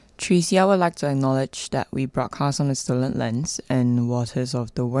Tracy, I would like to acknowledge that we broadcast on the stolen lands and waters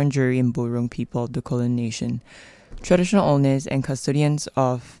of the Wurundjeri and Boorong people of the Kulin Nation, traditional owners and custodians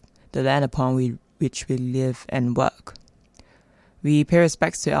of the land upon which we live and work. We pay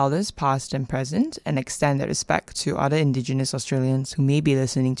respects to elders past and present and extend that respect to other Indigenous Australians who may be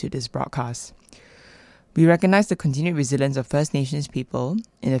listening to this broadcast. We recognize the continued resilience of First Nations people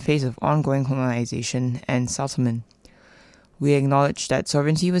in the face of ongoing colonization and settlement. We acknowledge that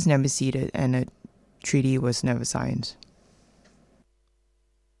sovereignty was never ceded and a treaty was never signed.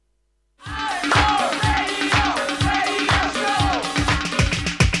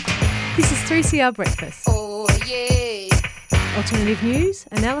 This is 3CR Breakfast. Oh, yeah. Alternative news,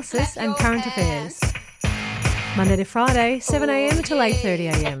 analysis and current affairs. Monday to Friday, 7am till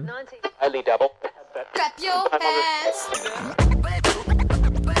 8:30am. Only double. Clap your hands.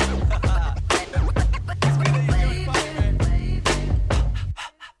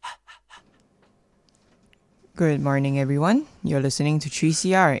 Good morning, everyone. You're listening to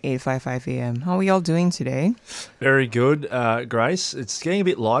 3CR 855 AM. How are y'all doing today? Very good, Grace. It's getting a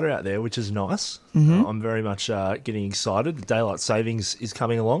bit lighter out there, which is nice. I'm very much getting excited. The daylight savings is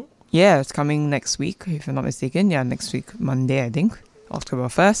coming along. Yeah, it's coming next week, if I'm not mistaken. Yeah, next week, Monday, I think, October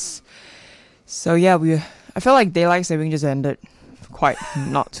 1st. So yeah, I feel like daylight saving just ended quite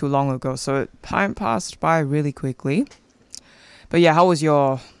not too long ago. So time passed by really quickly. But yeah, how was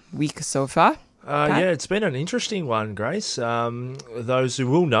your week so far? Yeah, it's been an interesting one, Grace. Those who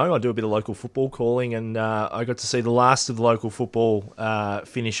will know, I do a bit of local football calling, and I got to see the last of the local football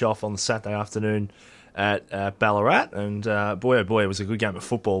finish off on the Saturday afternoon at Ballarat, and boy, oh boy, it was a good game of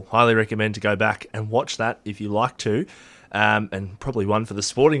football. Highly recommend to go back and watch that if you like to, and probably one for the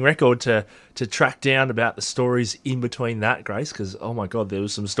sporting record to track down about the stories in between that, Grace, because, oh my God, there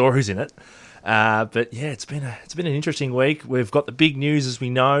was some stories in it. But yeah, it's been an interesting week. We've got the big news, as we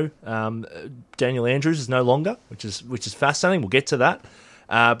know. Daniel Andrews is no longer, which is fascinating. We'll get to that.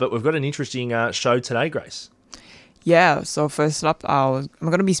 But we've got an interesting show today, Grace. Yeah. So first up, I'm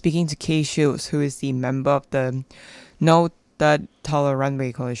going to be speaking to Kay Shields, who is the member of the No Third Tulla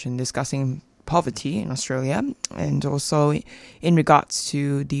Runway Coalition, discussing poverty in Australia, and also in regards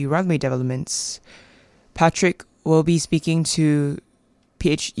to the runway developments. Patrick will be speaking to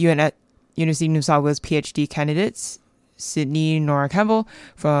University of New South Wales PhD candidates Sydney Nora Campbell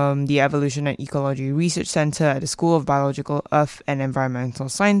from the Evolution and Ecology Research Centre at the School of Biological, Earth and Environmental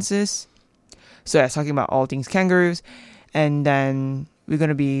Sciences. So yeah, talking about all things kangaroos. And then we're going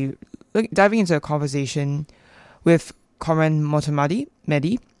to be diving into a conversation with Karan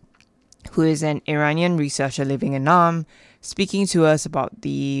Mehdi, who is an Iranian researcher living in Nam, speaking to us about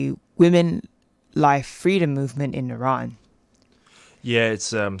the women life freedom movement in Iran. Yeah, it's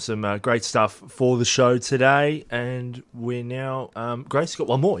some great stuff for the show today, and we're now... Grace, you got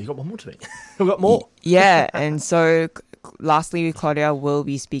one more. You got one more to me. We've got more. Yeah, and so lastly, Claudia will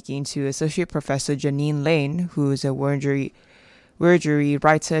be speaking to Associate Professor Janine Lane, who is a Wurundjeri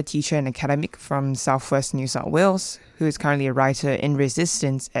writer, teacher, and academic from Southwest New South Wales, who is currently a writer in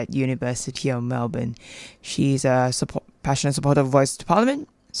resistance at University of Melbourne. She's a passionate supporter of Voice to Parliament.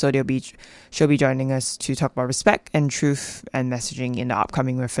 So she'll be joining us to talk about respect and truth and messaging in the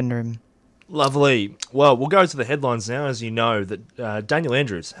upcoming referendum. Lovely. Well, we'll go to the headlines now. As you know, that Daniel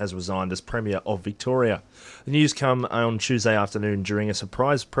Andrews has resigned as Premier of Victoria. The news come on Tuesday afternoon during a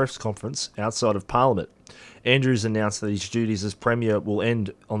surprise press conference outside of Parliament. Andrews announced that his duties as Premier will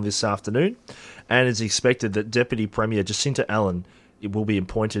end on this afternoon, and it's expected that Deputy Premier Jacinta Allen will be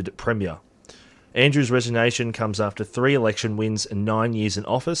appointed Premier. Andrews' resignation comes after 3 election wins and 9 years in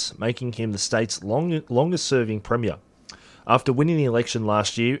office, making him the state's longest-serving Premier. After winning the election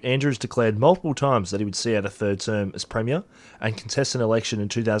last year, Andrews declared multiple times that he would see out a third term as Premier and contest an election in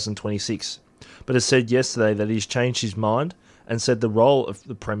 2026, but has said yesterday that he's changed his mind and said the role of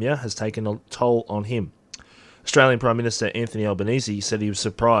the Premier has taken a toll on him. Australian Prime Minister Anthony Albanese said he was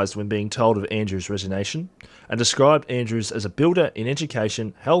surprised when being told of Andrews' resignation and described Andrews as a builder in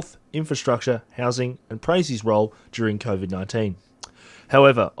education, health, infrastructure, housing, and praised his role during COVID-19.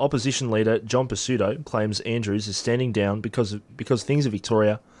 However, opposition leader John Pesutto claims Andrews is standing down because things in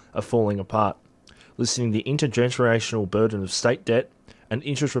Victoria are falling apart, listing the intergenerational burden of state debt and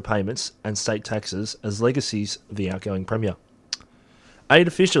interest repayments and state taxes as legacies of the outgoing Premier. 8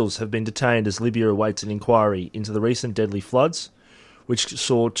 officials have been detained as Libya awaits an inquiry into the recent deadly floods, which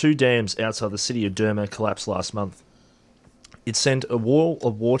saw 2 dams outside the city of Derma collapse last month. It sent a wall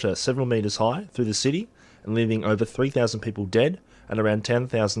of water several metres high through the city and leaving over 3,000 people dead and around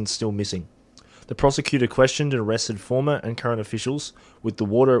 10,000 still missing. The prosecutor questioned and arrested former and current officials with the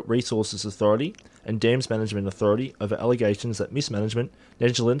Water Resources Authority and Dams Management Authority over allegations that mismanagement,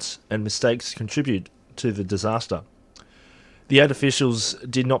 negligence and mistakes contributed to the disaster. The 8 officials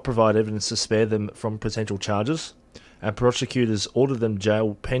did not provide evidence to spare them from potential charges, and prosecutors ordered them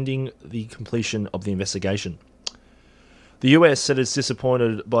jail pending the completion of the investigation. The US said it's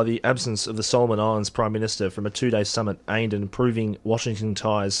disappointed by the absence of the Solomon Islands Prime Minister from a 2-day summit aimed at improving Washington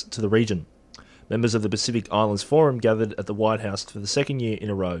ties to the region. Members of the Pacific Islands Forum gathered at the White House for the second year in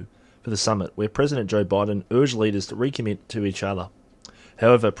a row for the summit, where President Joe Biden urged leaders to recommit to each other.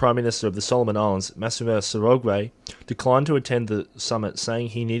 However, Prime Minister of the Solomon Islands, Massimo Sorogwe, declined to attend the summit, saying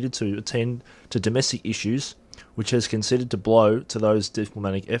he needed to attend to domestic issues, which has considered to blow to those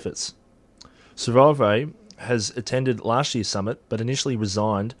diplomatic efforts. Sorogwe has attended last year's summit, but initially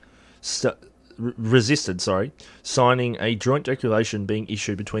resisted signing a joint declaration being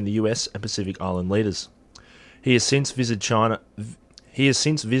issued between the US and Pacific Island leaders. He has since visited China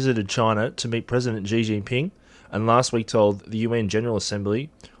to meet President Xi Jinping, and last week told the UN General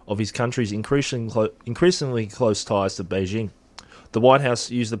Assembly of his country's increasingly close ties to Beijing. The White House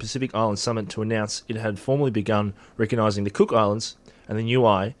used the Pacific Island Summit to announce it had formally begun recognising the Cook Islands and the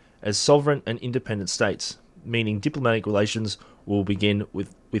Niue as sovereign and independent states, meaning diplomatic relations will begin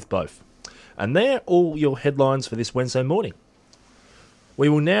with both. And they're all your headlines for this Wednesday morning. We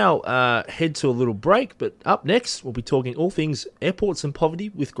will now head to a little break, but up next we'll be talking all things airports and poverty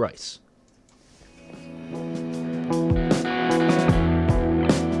with Grace.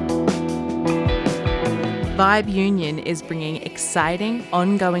 Vibe Union is bringing exciting,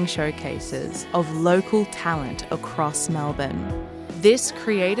 ongoing showcases of local talent across Melbourne. This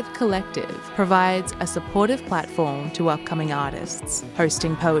creative collective provides a supportive platform to upcoming artists,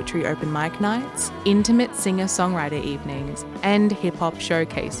 hosting poetry open mic nights, intimate singer-songwriter evenings, and hip-hop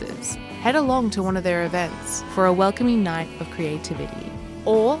showcases. Head along to one of their events for a welcoming night of creativity,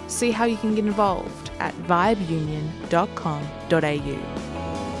 or see how you can get involved at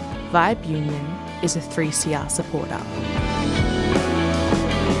vibeunion.com.au. Vibe Union is a 3CR supporter.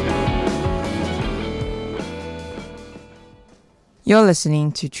 You're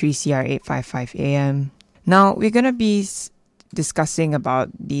listening to 3CR 855 AM. Now, we're going to be discussing about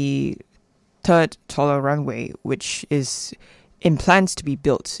the third Tulla runway, which is in plans to be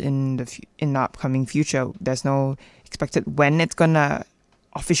built in the upcoming future. There's no expected when it's going to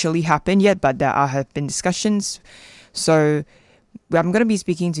officially happen yet, but there have been discussions. So I'm going to be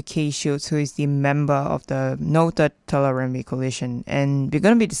speaking to Kay Shields, who is the member of the No Third Tulla Runway Coalition, and we're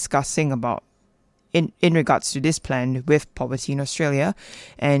going to be discussing about in regards to this plan with poverty in Australia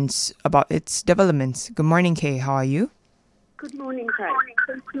and about its developments. Good morning, Kay. How are you? Good morning, Grace.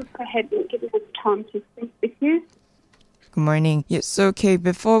 Thank you for giving us time to speak with you. Good morning. Yes, so Kay,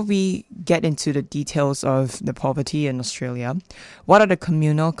 before we get into the details of the poverty in Australia, what are the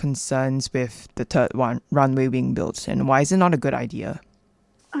communal concerns with the third runway being built, and why is it not a good idea?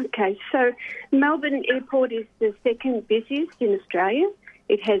 Okay, so Melbourne Airport is the second busiest in Australia.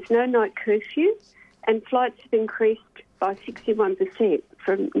 It has no night curfew, and flights have increased by 61%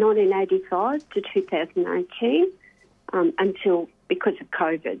 from 1985 to 2018 until, because of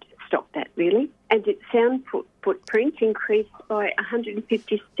COVID, stopped that really. And its sound footprint increased by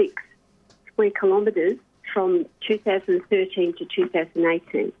 156 square kilometres from 2013 to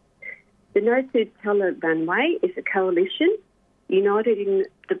 2018. The No Third Tulla Runway is a coalition united in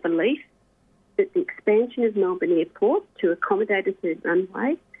the belief that the expansion of Melbourne Airport to accommodate a third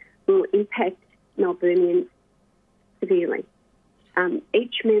runway will impact Melburnians severely.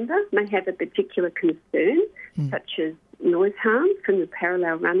 Each member may have a particular concern, such as noise harm from the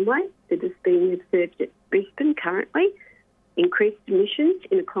parallel runway that is being observed at Brisbane currently, increased emissions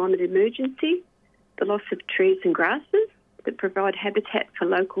in a climate emergency, the loss of trees and grasses that provide habitat for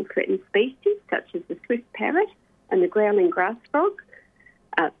local threatened species, such as the swift parrot and the growling grass frog,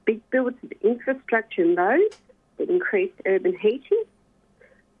 big builds of infrastructure and roads that increase urban heating,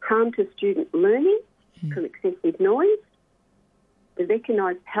 harm to student learning from excessive noise, the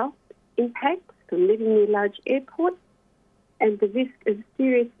recognised health impacts from living near large airports, and the risk of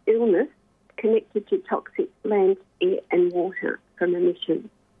serious illness connected to toxic land, air and water from emissions.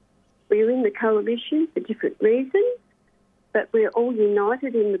 We're in the coalition for different reasons, but we're all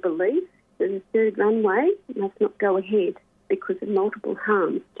united in the belief that a third runway must not go ahead because of multiple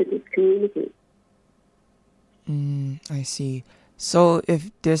harms to this community. I see. So if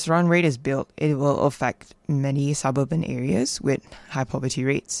this runway is built, it will affect many suburban areas with high poverty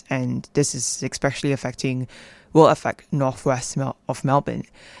rates, and this is especially will affect northwest of Melbourne.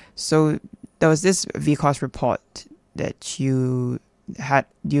 So there was this VCOS report that you had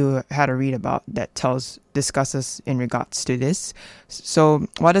a read about that discusses in regards to this. So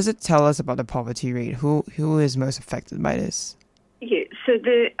what does it tell us about the poverty rate? Who is most affected by this? Yeah, so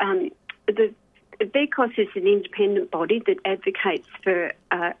the VCOS is an independent body that advocates for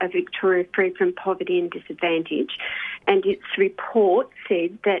a Victoria free from poverty and disadvantage, and its report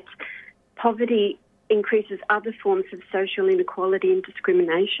said that poverty increases other forms of social inequality and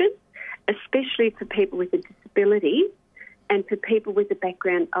discrimination, especially for people with a disability and for people with a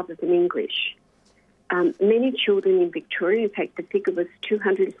background other than English. Many children in Victoria, in fact the figure was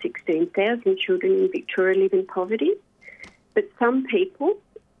 216,000 children in Victoria live in poverty, but some people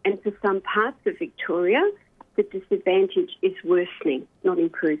and for some parts of Victoria the disadvantage is worsening, not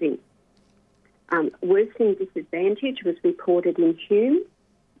improving. Worsening disadvantage was reported in Hume,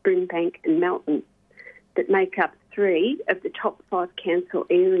 Brimbank and Melton, that make up 3 of the top 5 council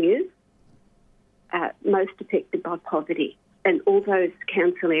areas most affected by poverty. And all those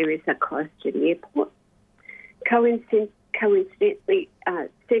council areas are close to the airport. Coincidentally,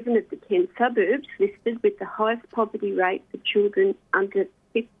 7 of the 10 suburbs listed with the highest poverty rate for children under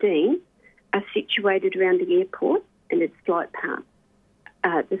 15 are situated around the airport and its flight path.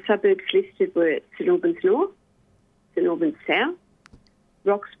 The suburbs listed were St Albans North, St Albans South,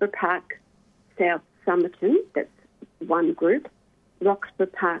 Roxburgh Park South Somerton, that's one group,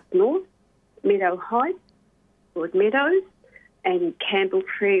 Roxburgh Park North, Meadow Heights, Broadmeadows, and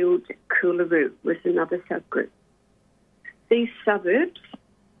Campbellfield Coolaroo was another subgroup. These suburbs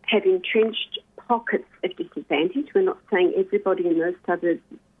have entrenched pockets of disadvantage. We're not saying everybody in those suburbs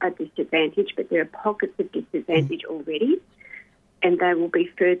are disadvantaged, but there are pockets of disadvantage already, and they will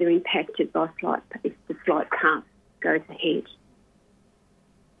be further impacted if the flight path goes ahead.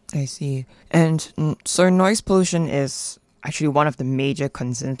 I see. And so noise pollution is actually one of the major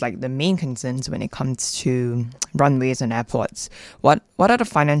concerns, like the main concerns when it comes to runways and airports. What are the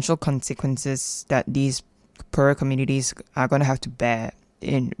financial consequences that these poorer communities are going to have to bear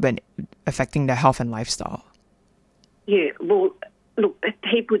when affecting their health and lifestyle? Yeah, well, look,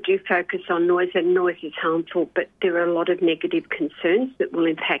 people do focus on noise, and noise is harmful, but there are a lot of negative concerns that will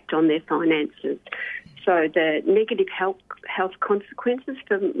impact on their finances. So the negative health consequences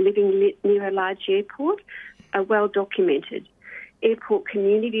from living near a large airport are well documented. Airport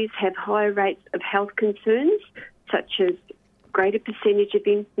communities have higher rates of health concerns, such as greater percentage of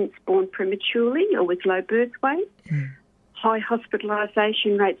infants born prematurely or with low birth weight, high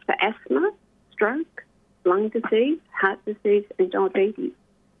hospitalisation rates for asthma, stroke, lung disease, heart disease and diabetes.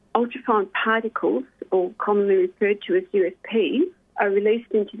 Ultrafine particles, or commonly referred to as UFPs, are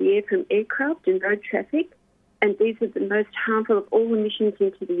released into the air from aircraft and road traffic, and these are the most harmful of all emissions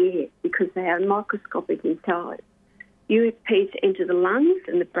into the air because they are microscopic in size. UFPs enter the lungs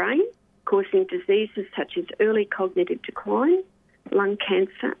and the brain, causing diseases such as early cognitive decline, lung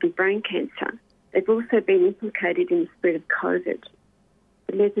cancer and brain cancer. They've also been implicated in the spread of COVID.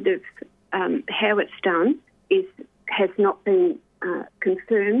 The method of how it's done has not been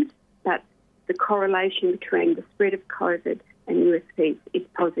confirmed, but the correlation between the spread of COVID and UFPs is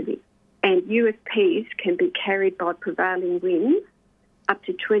positive. And UFPs can be carried by prevailing winds up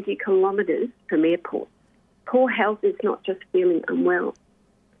to 20 kilometres from airports. Poor health is not just feeling unwell.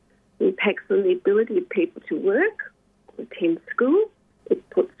 It impacts on the ability of people to work or attend school. It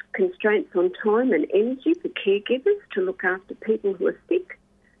puts constraints on time and energy for caregivers to look after people who are sick.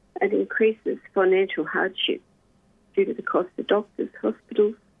 It increases financial hardship due to the cost of doctors,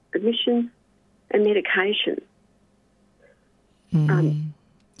 hospitals, admissions and medications.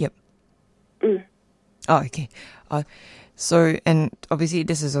 Yep. Oh, okay. So, and obviously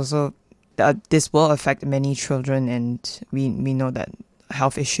this is also, this will affect many children, and we know that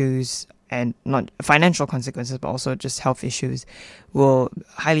health issues and not financial consequences, but also just health issues will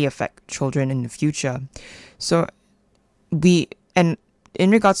highly affect children in the future. So and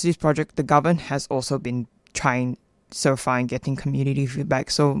in regards to this project, the government has also been trying so far in getting community feedback.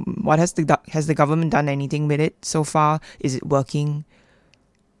 So what has the government done anything with it so far? Is it working?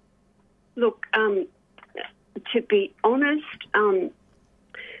 Look, to be honest,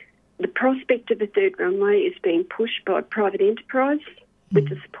 the prospect of a third runway is being pushed by private enterprise with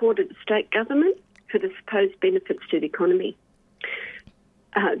the support of the state government for the supposed benefits to the economy.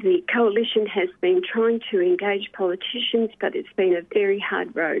 The coalition has been trying to engage politicians, but it's been a very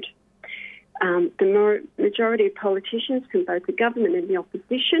hard road. The majority of politicians from both the government and the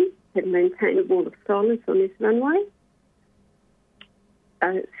opposition have maintained a wall of silence on this runway.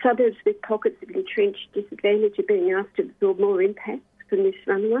 Suburbs with pockets of entrenched disadvantage are being asked to absorb more impacts from this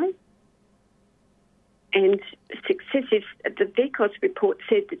runway. And the VCOS report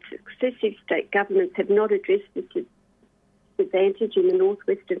said that successive state governments have not addressed the disadvantage in the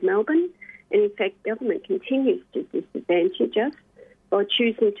northwest of Melbourne, and in fact government continues to disadvantage us by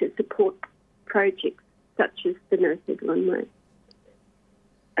choosing to support projects such as the No Third Runway.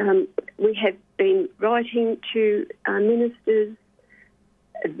 We have been writing to ministers,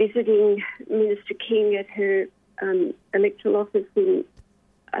 visiting Minister King at her electoral office in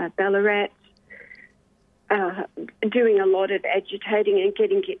Ballarat, doing a lot of agitating and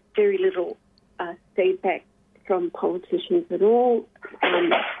getting very little feedback from politicians at all.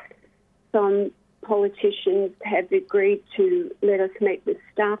 Some politicians have agreed to let us meet with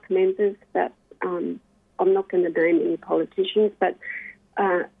staff members, but I'm not going to name any politicians, but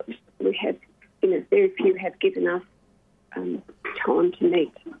we have, very few have given us time to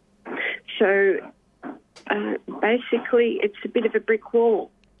meet. So basically it's a bit of a brick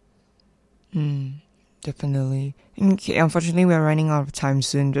wall. Definitely. Okay, unfortunately, we're running out of time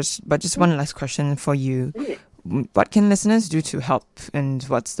soon. Just one last question for you. Yeah. What can listeners do to help, and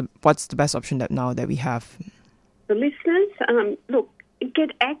what's the best option that we have? The listeners, look,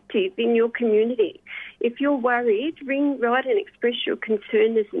 get active in your community. If you're worried, ring, write and express your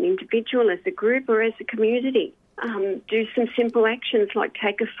concern as an individual, as a group or as a community. Do some simple actions like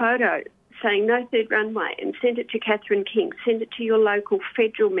take a photo saying No Third Runway and send it to Catherine King. Send it to your local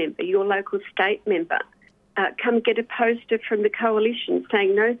federal member, your local state member. Come get a poster from the coalition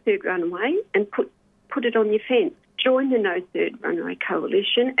saying No Third Runway and put it on your fence. Join the No Third Runway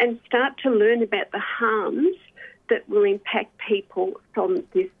coalition and start to learn about the harms that will impact people from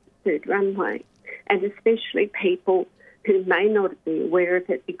this third runway, and especially people who may not be aware of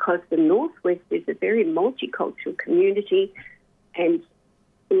it, because the Northwest is a very multicultural community and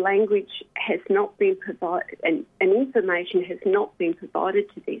language has not been provided and information has not been provided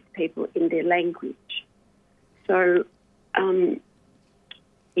to these people in their language. So,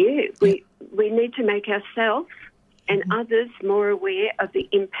 we need to make ourselves and others more aware of the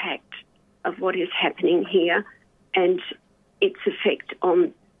impact of what is happening here and its effect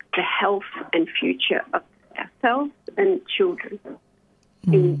on the health and future of ourselves and children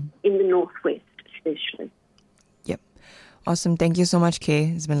in the Northwest especially. Yep. Awesome. Thank you so much, Kay.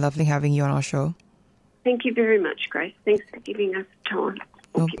 It's been lovely having you on our show. Thank you very much, Grace. Thanks for giving us time.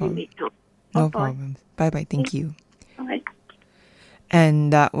 No problem. No problem. Bye-bye. Thank you. Bye.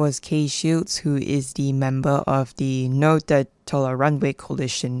 And that was Kay Shields, who is the member of the No Third Tulla Runway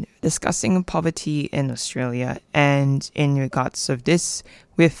Coalition, discussing poverty in Australia and in regards of this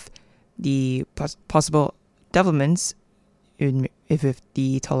with the possible developments with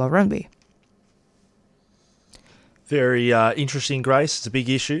the Tulla Runway. Very interesting, Grace. It's a big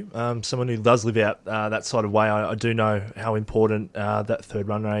issue. Someone who does live out that side of way, I do know how important that third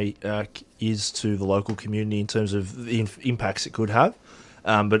runway is to the local community in terms of the impacts it could have.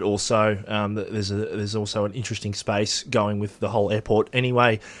 But also, there's also an interesting space going with the whole airport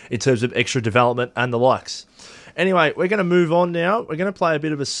anyway, in terms of extra development and the likes. Anyway, we're going to move on now. We're going to play a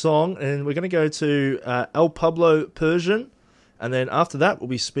bit of a song, and we're going to go to El Pueblo Persian, and then after that, we'll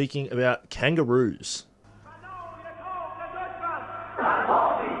be speaking about kangaroos.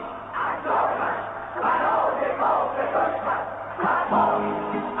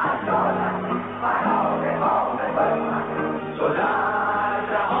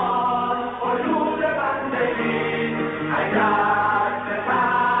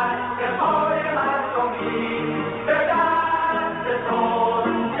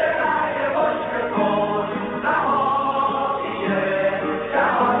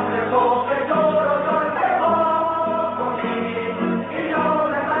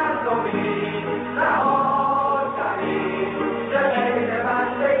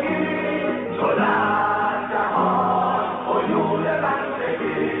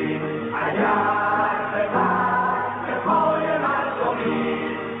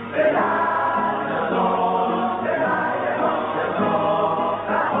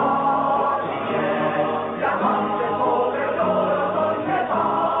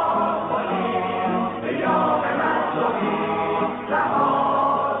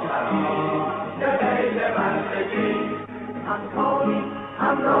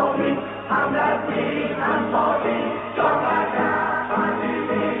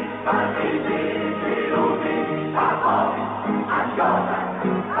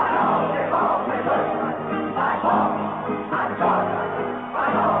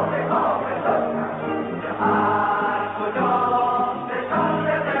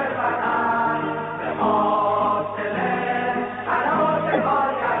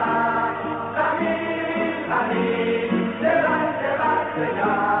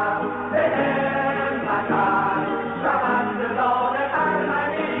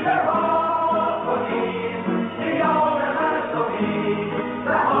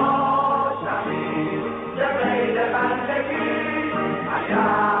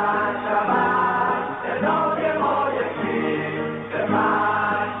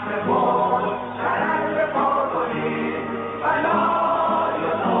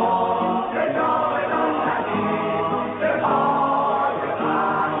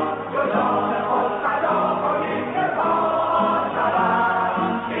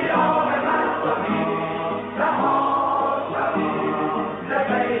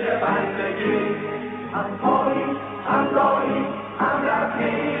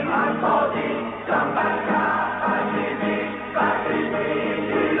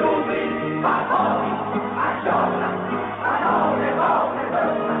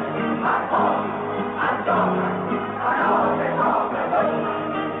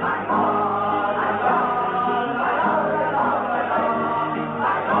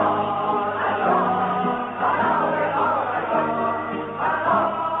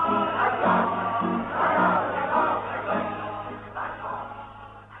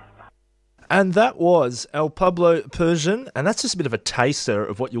 And that was El Pueblo Persian, and that's just a bit of a taster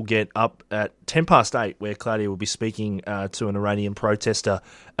of what you'll get up at 8:10, where Claudia will be speaking to an Iranian protester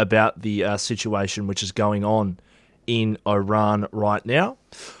about the situation which is going on in Iran right now.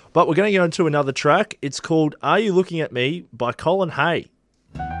 But we're going to go into another track. It's called Are You Looking at Me by Colin Hay.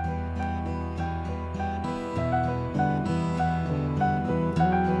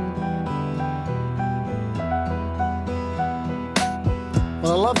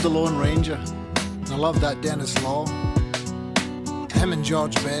 Well, I love the Lone Ranger. I love that Dennis Law. Him and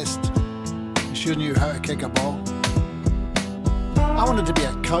George Best. He sure knew how to kick a ball. I wanted to be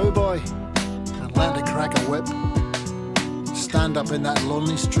a cowboy and learn to crack a whip. Stand up in that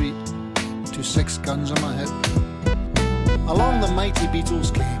lonely street, 6 guns on my hip. Along the mighty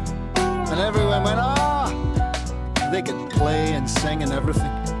Beatles came, and everyone went, ah! They could play and sing and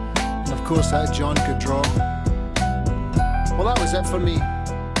everything. And of course that John could draw. Well, that was it for me.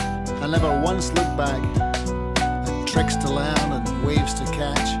 I never once looked back. Had tricks to learn and waves to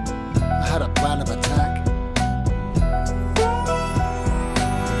catch. I had a plan of attack.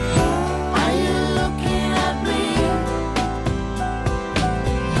 Are you looking at me?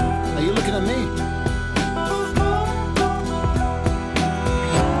 Are you looking at me?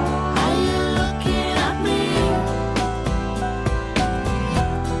 Are you looking at me?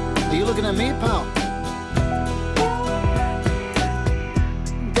 Are you looking at me, pal?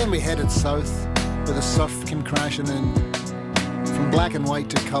 We headed south, where the surf came crashing in. From black and white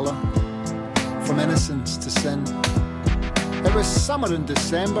to colour, from innocence to sin. It was summer in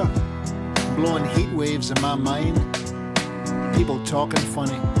December, blowing heat waves in my mind. People talking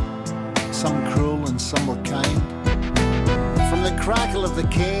funny, some cruel and some were kind. From the crackle of the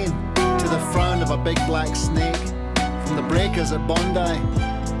cane to the frown of a big black snake. From the breakers at Bondi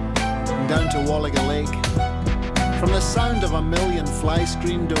and down to Wallaga Lake. From the sound of a million fly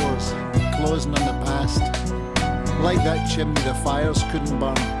screen doors closing on the past. Like that chimney the fires couldn't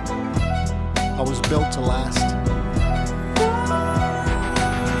burn. I was built to last.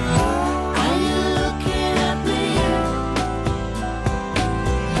 Are you looking at me?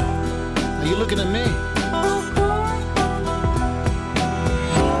 Are you looking at me?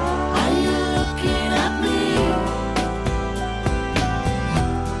 Are you looking at me?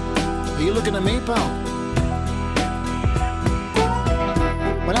 Are you looking at me, pal?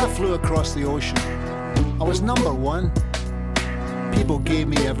 When I flew across the ocean, I was number one. People gave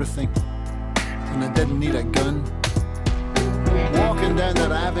me everything, and I didn't need a gun. Walking down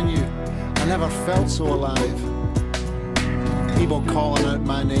that avenue, I never felt so alive. People calling out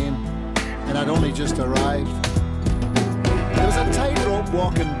my name, and I'd only just arrived. There was a tightrope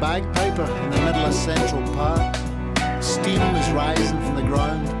walking bagpiper in the middle of Central Park. Steam was rising from the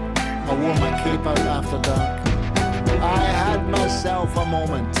ground. I wore my cape out after dark. I had myself a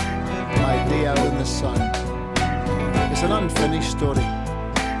moment, my day out in the sun. It's an unfinished story,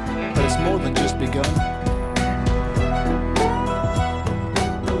 but it's more than just begun.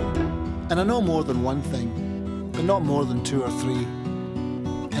 And I know more than one thing, but not more than 2 or 3.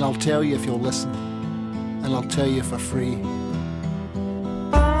 And I'll tell you if you'll listen, and I'll tell you for free.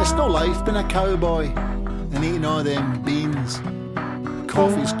 It's no life being a cowboy and eating all them beans. The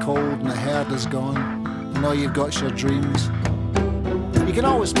coffee's cold and the herd is gone. And all you've got's your dreams. You can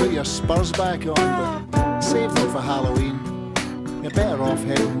always put your spurs back on, but save them for Halloween. You're better off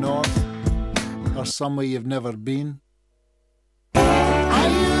heading north, or somewhere you've never been. Are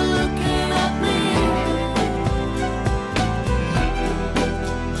you looking at me?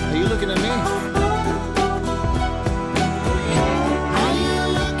 Are you looking at me? Are you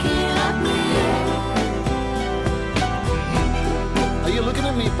looking at me? Are you looking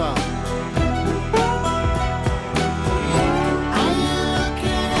at me, pal?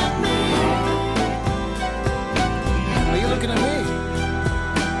 Looking at me?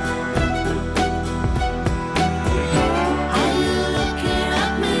 Are you looking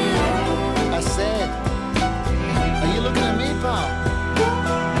at me? I said, are you looking at me, pal?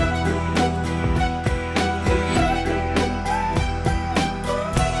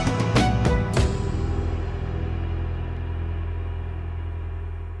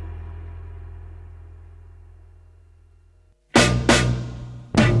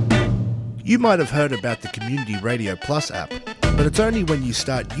 You might have heard about the Community Radio Plus app, but it's only when you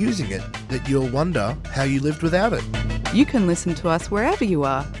start using it that you'll wonder how you lived without it. You can listen to us wherever you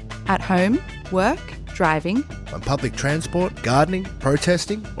are, at home, work, driving. On public transport, gardening,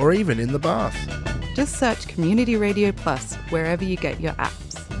 protesting, or even in the bath. Just search Community Radio Plus wherever you get your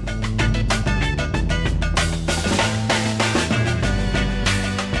apps.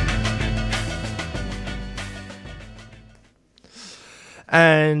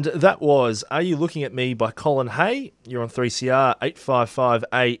 And that was Are You Looking at Me by Colin Hay. You're on 3CR 855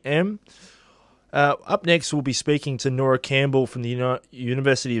 AM. Up next, we'll be speaking to Nora Campbell from the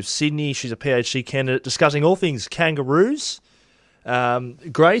University of Sydney. She's a PhD candidate discussing all things kangaroos.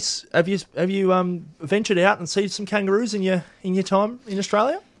 Grace, have you ventured out and seen some kangaroos in your time in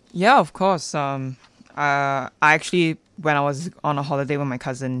Australia? Yeah, of course. I actually, when I was on a holiday with my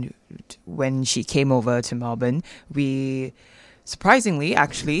cousin, when she came over to Melbourne, we surprisingly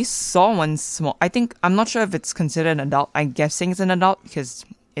actually saw one small. I'm not sure if it's considered an adult. I'm guessing it's an adult because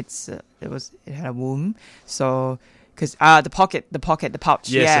it had a womb. So because the pouch.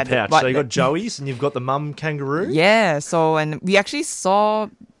 Yes, yeah, the pouch. So you've got joeys and you've got the mum kangaroo. Yeah. So and we actually saw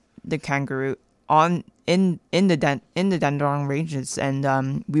the kangaroo in the Dandenong ranges,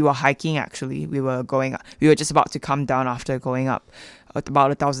 and we were hiking. Actually, we were just about to come down after going up about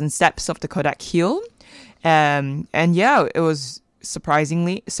 1,000 steps of the Kodak Hill, and yeah, it was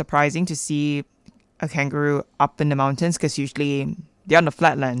surprising to see a kangaroo up in the mountains because usually they're on the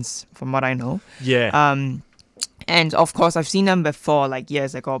flatlands, from what I know. Yeah. And of course, I've seen them before, like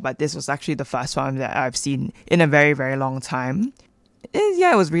years ago, but this was actually the first one that I've seen in a very, very long time.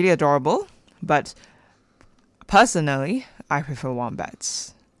 It was really adorable, but personally, I prefer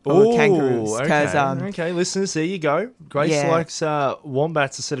wombats over kangaroos. Okay, listeners, there you go. Grace likes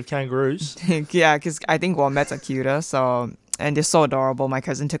wombats instead of kangaroos. Yeah, because I think wombats are cuter, and they're so adorable. My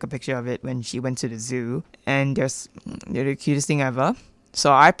cousin took a picture of it when she went to the zoo, and they're the cutest thing ever.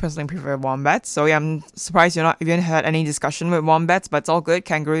 So I personally prefer wombats. So yeah, I'm surprised you haven't had any discussion with wombats, but it's all good.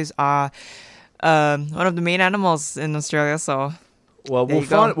 Kangaroos are one of the main animals in Australia, so... Well, we'll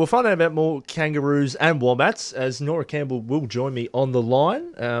find out about more kangaroos and wombats as Nora Campbell will join me on the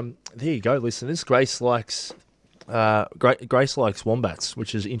line. There you go, listeners. Grace likes wombats,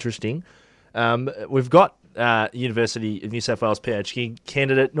 which is interesting. We've got University of New South Wales PhD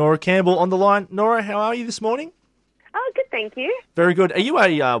candidate Nora Campbell on the line. Nora, how are you this morning? Oh, good, thank you. Very good. Are you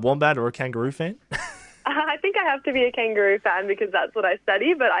a wombat or a kangaroo fan? I think I have to be a kangaroo fan because that's what I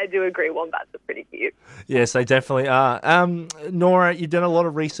study, but I do agree wombats are pretty cute. Yes, they definitely are. Nora, you've done a lot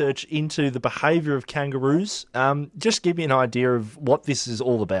of research into the behaviour of kangaroos. Just give me an idea of what this is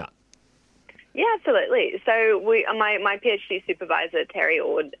all about. Yeah, absolutely. So my PhD supervisor, Terry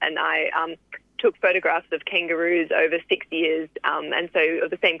Ord, and I took photographs of kangaroos over 6 years, and so of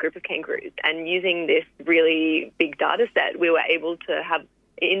the same group of kangaroos. And using this really big data set, we were able to have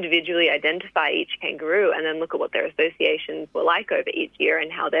individually identify each kangaroo and then look at what their associations were like over each year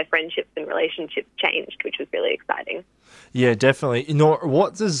and how their friendships and relationships changed, which was really exciting. Yeah, definitely. Nora,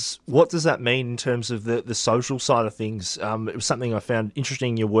 what does that mean in terms of the social side of things? It was something I found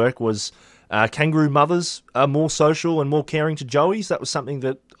interesting in your work was kangaroo mothers are more social and more caring to joeys. That was something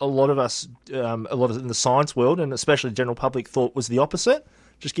that a lot of us, in the science world and especially the general public thought was the opposite.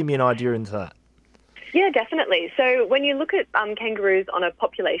 Just give me an idea into that. Yeah, definitely. So when you look at kangaroos on a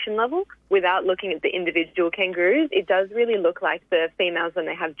population level, without looking at the individual kangaroos, it does really look like the females, when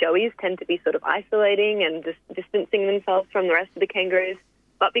they have joeys, tend to be sort of isolating and distancing themselves from the rest of the kangaroos.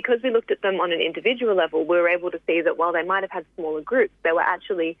 But because we looked at them on an individual level, we were able to see that while they might have had smaller groups, they were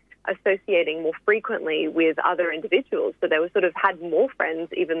actually associating more frequently with other individuals. So they were sort of had more friends,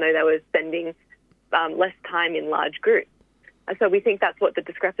 even though they were spending less time in large groups. So we think that's what the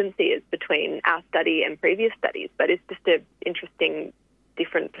discrepancy is between our study and previous studies, but it's just an interesting,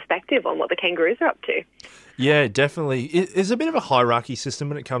 different perspective on what the kangaroos are up to. Yeah, definitely. There's a bit of a hierarchy system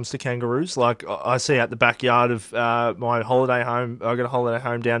when it comes to kangaroos. Like I see out the backyard of my holiday home. I got a holiday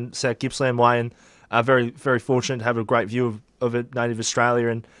home down South Gippsland Way, and very, very fortunate to have a great view of it, native Australia.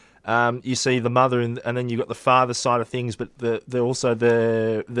 And you see the mother, and then you've got the father side of things, but also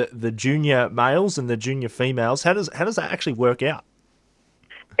the junior males and the junior females. How does that actually work out?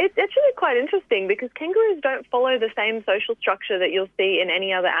 It's really quite interesting because kangaroos don't follow the same social structure that you'll see in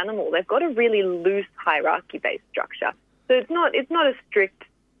any other animal. They've got a really loose hierarchy-based structure. So it's not a strict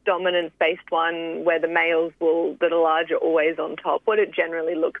dominance-based one where the males that are larger always on top. What it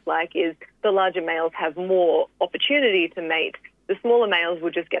generally looks like is the larger males have more opportunity to mate. The smaller males will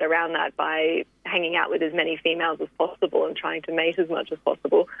just get around that by hanging out with as many females as possible and trying to mate as much as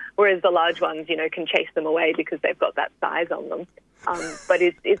possible, whereas the large ones, can chase them away because they've got that size on them. But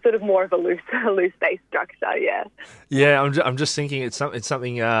it's sort of more of a loose-based structure, yeah. Yeah, I'm just thinking it's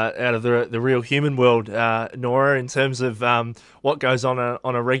something out of the real human world, Nora, in terms of what goes on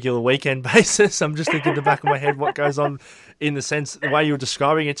a regular weekend basis. I'm just thinking in the back of my head what goes on in the sense, the way you were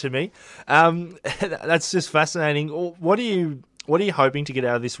describing it to me. That's just fascinating. What are you hoping to get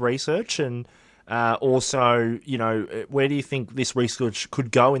out of this research? And also, where do you think this research could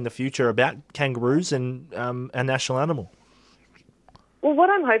go in the future about kangaroos and our national animal? Well,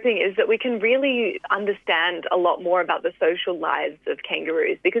 what I'm hoping is that we can really understand a lot more about the social lives of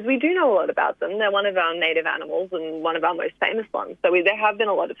kangaroos, because we do know a lot about them. They're one of our native animals and one of our most famous ones. So there have been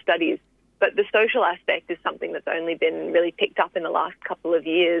a lot of studies, but the social aspect is something that's only been really picked up in the last couple of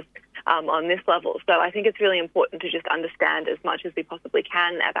years on this level. So I think it's really important to just understand as much as we possibly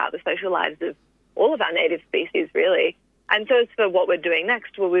can about the social lives of all of our native species, really. And so as for what we're doing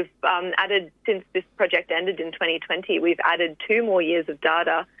next, well, we've added, since this project ended in 2020, we've added 2 more years of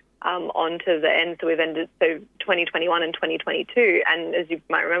data onto the end. So we've ended 2021 and 2022. And as you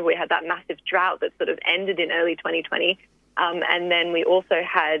might remember, we had that massive drought that sort of ended in early 2020. And then we also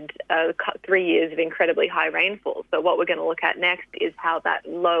had 3 years of incredibly high rainfall. So what we're going to look at next is how that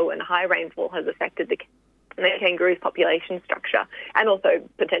low and high rainfall has affected the kangaroo's population structure and also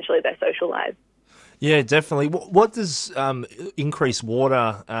potentially their social lives. Yeah, definitely. What does increased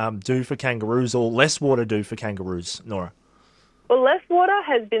water do for kangaroos, or less water do for kangaroos, Nora? Well, less water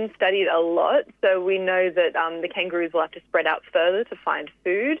has been studied a lot, so we know that the kangaroos will have to spread out further to find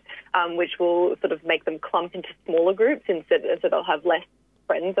food, which will sort of make them clump into smaller groups, so they'll have less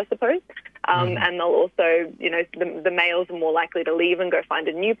friends, I suppose. And they'll also, the males are more likely to leave and go find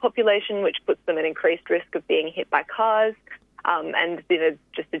a new population, which puts them at increased risk of being hit by cars. And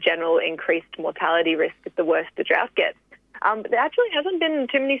just a general increased mortality risk the worse the drought gets. But there actually hasn't been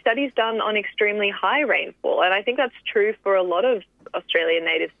too many studies done on extremely high rainfall, and I think that's true for a lot of Australian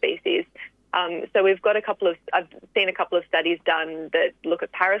native species. So I've seen a couple of studies done that look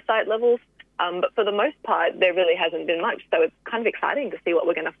at parasite levels, but for the most part, there really hasn't been much. So it's kind of exciting to see what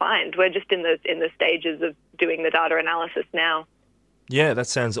we're going to find. We're just in the stages of doing the data analysis now. Yeah, that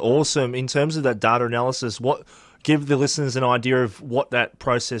sounds awesome. In terms of that data analysis, give the listeners an idea of what that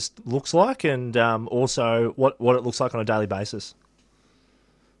process looks like, and also what it looks like on a daily basis.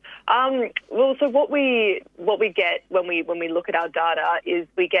 So what we get when we look at our data is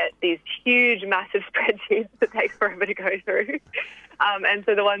we get these huge, massive spreadsheets that take forever to go through. And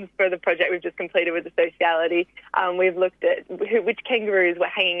so the ones for the project we've just completed with the sociality, we've looked at which kangaroos were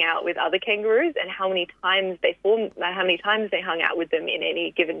hanging out with other kangaroos and how many times they hung out with them in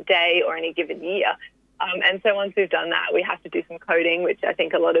any given day or any given year. And so once we've done that, we have to do some coding, which I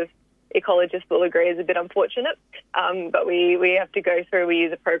think a lot of ecologists will agree is a bit unfortunate. But we have to go through, we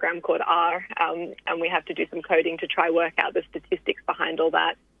use a program called R, and we have to do some coding to try work out the statistics behind all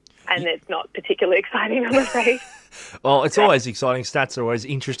that. And it's not particularly exciting, I'm afraid. Well, it's always exciting. Stats are always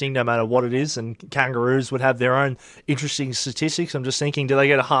interesting, no matter what it is. And kangaroos would have their own interesting statistics. I'm just thinking, do they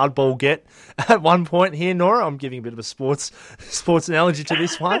get a hardball get at one point here, Nora? I'm giving a bit of a sports analogy to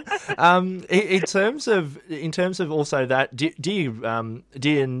this one. In terms of also that, do you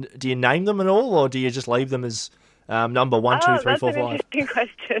name them at all, or do you just leave them as number 1, 2, 3, 4, 5? That's an interesting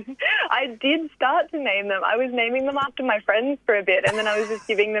question. I did start to name them. I was naming them after my friends for a bit, and then I was just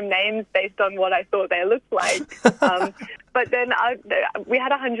giving them names based on what I thought they looked like. But then we had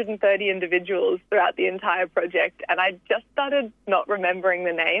 130 individuals throughout the entire project, and I just started not remembering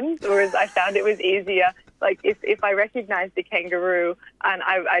the names, whereas I found it was easier. Like if I recognized a kangaroo and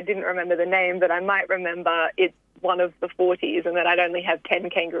I didn't remember the name, but I might remember it's one of the 40s, and then I'd only have 10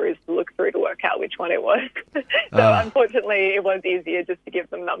 kangaroos to look through to work out which one it was. So unfortunately, it was easier just to give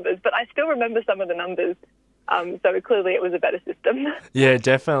them numbers. But I still remember some of the numbers, so clearly it was a better system. Yeah,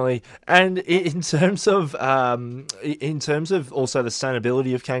 definitely. And in terms of also the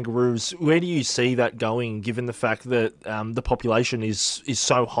sustainability of kangaroos, where do you see that going, given the fact that the population is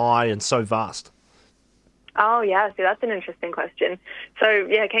so high and so vast? Oh, yeah. See, that's an interesting question. So,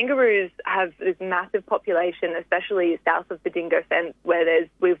 yeah, kangaroos have this massive population, especially south of the Dingo Fence, where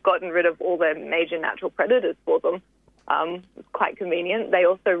we've gotten rid of all the major natural predators for them. It's quite convenient. They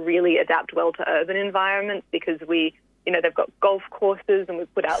also really adapt well to urban environments because they've got golf courses and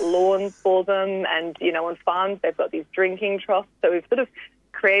we've put out lawns for them, and, on farms they've got these drinking troughs. So we've sort of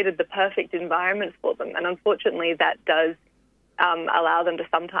created the perfect environment for them. And unfortunately, that does allow them to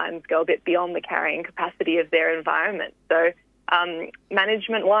sometimes go a bit beyond the carrying capacity of their environment. So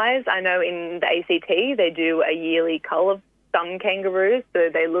management-wise, I know in the ACT they do a yearly cull of some kangaroos. So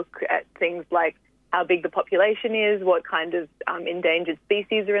they look at things like how big the population is, what kind of endangered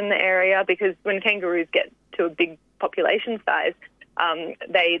species are in the area, because when kangaroos get to a big population size,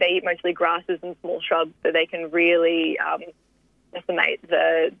 they eat mostly grasses and small shrubs, so they can really estimate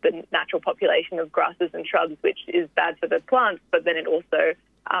the natural population of grasses and shrubs, which is bad for the plants, but then it also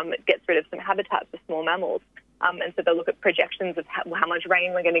gets rid of some habitat for small mammals. And so they'll look at projections of how much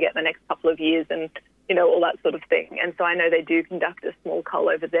rain we're going to get in the next couple of years and, all that sort of thing. And so I know they do conduct a small cull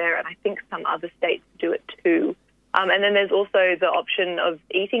over there, and I think some other states do it too. And then there's also the option of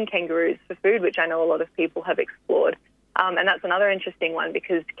eating kangaroos for food, which I know a lot of people have explored. And that's another interesting one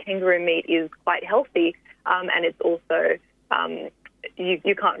because kangaroo meat is quite healthy, and it's also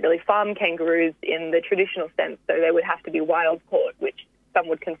you can't really farm kangaroos in the traditional sense, so they would have to be wild caught, which some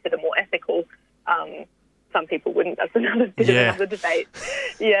would consider more ethical. Some people wouldn't. That's another bit of another debate.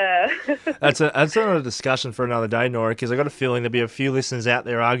 Yeah. That's another discussion for another day, Nora, because I got a feeling there'll be a few listeners out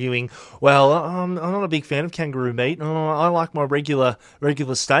there arguing, well, I'm not a big fan of kangaroo meat. Oh, I like my regular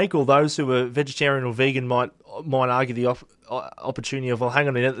steak, or those who are vegetarian or vegan might argue the opportunity of, well, hang on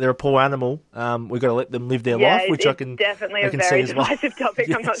a minute, they're a poor animal. We've got to let them live their life, which I can definitely I a can very see as well. divisive topic.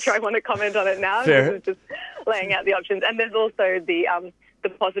 Yes. I'm not sure I want to comment on it now. Fair. This is just laying out the options. And there's also the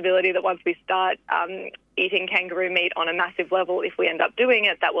possibility that once we start eating kangaroo meat on a massive level, if we end up doing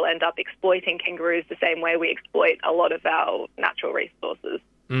it, that will end up exploiting kangaroos the same way we exploit a lot of our natural resources.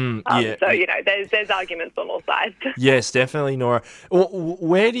 So, there's arguments on all sides. Yes, definitely, Nora.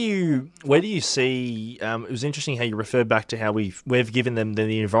 Where do you see? It was interesting how you referred back to how we've given them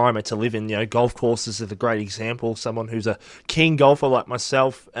the environment to live in. Golf courses are the great example. Someone who's a keen golfer like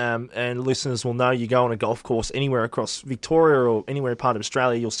myself, and listeners will know, you go on a golf course anywhere across Victoria or anywhere part of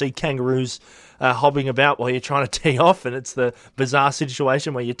Australia, you'll see kangaroos hobbing about while you're trying to tee off, and it's the bizarre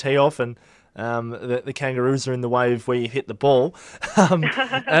situation where you tee off and the kangaroos are in the way of where you hit the ball. And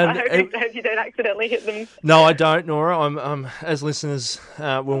I hope you don't accidentally hit them. No, I don't, Nora. I'm as listeners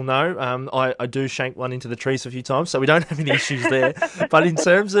will know, I do shank one into the trees a few times, so we don't have any issues there. But in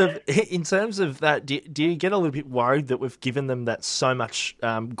terms of that, do you get a little bit worried that we've given them that so much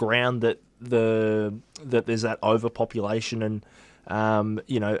ground that there's that overpopulation and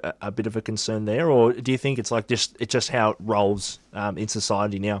a bit of a concern there, or do you think it's just how it rolls in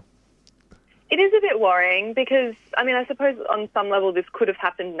society now? It is a bit worrying because, I suppose on some level this could have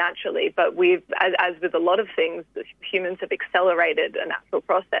happened naturally, but we've, as with a lot of things, humans have accelerated a natural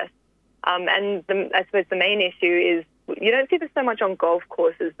process. I suppose the main issue is you don't see this so much on golf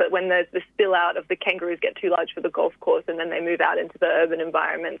courses, but when there's the spill out of the kangaroos get too large for the golf course and then they move out into the urban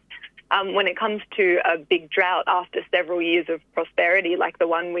environments. When it comes to a big drought after several years of prosperity, like the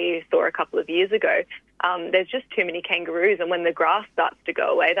one we saw a couple of years ago, there's just too many kangaroos. And when the grass starts to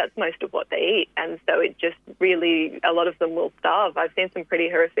go away, that's most of what they eat. And so it just really, a lot of them will starve. I've seen some pretty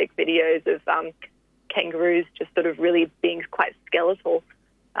horrific videos of kangaroos just sort of really being quite skeletal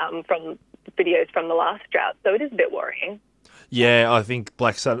from videos from the last drought. So it is a bit worrying. Yeah, I think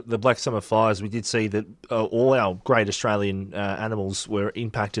the Black Summer fires, we did see that all our great Australian animals were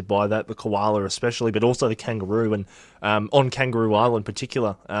impacted by that, the koala especially, but also the kangaroo. And on Kangaroo Island in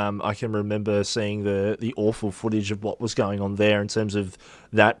particular, I can remember seeing the awful footage of what was going on there in terms of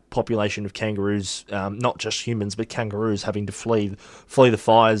that population of kangaroos, not just humans, but kangaroos having to flee the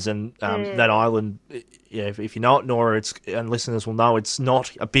fires. And that island, if you know it, Nora, and listeners will know, it's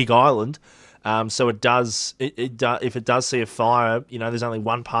not a big island. So it does. If it does see a fire, there's only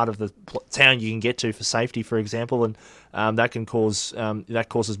one part of the town you can get to for safety, for example, and that can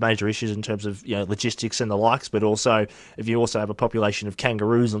causes major issues in terms of logistics and the likes. But also, if you also have a population of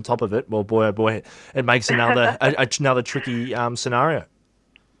kangaroos on top of it, well, boy, oh boy, it makes another tricky scenario.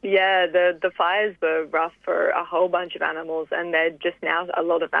 Yeah, the fires were rough for a whole bunch of animals, and a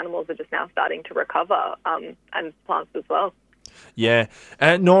lot of animals are just now starting to recover, and plants as well. Yeah,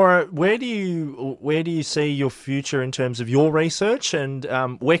 Nora, where do you see your future in terms of your research, and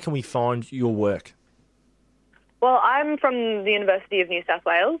where can we find your work? Well, I'm from the University of New South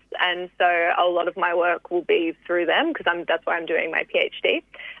Wales, and so a lot of my work will be through them because that's where I'm doing my PhD.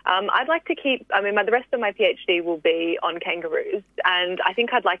 I'd like to keep, the rest of my PhD will be on kangaroos, and I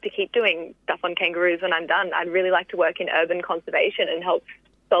think I'd like to keep doing stuff on kangaroos when I'm done. I'd really like to work in urban conservation and help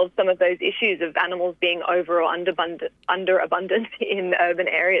solve some of those issues of animals being over or underabundant in urban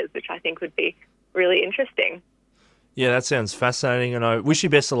areas, which I think would be really interesting. Yeah, that sounds fascinating, and I wish you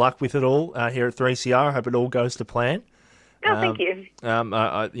best of luck with it all here at 3CR. I hope it all goes to plan. Oh, thank you.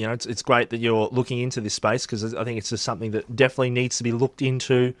 It's great that you're looking into this space because I think it's just something that definitely needs to be looked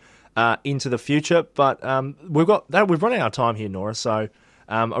into the future. But we've run out of time here, Nora. So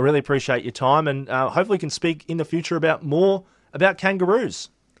I really appreciate your time, and hopefully we can speak in the future about more about kangaroos.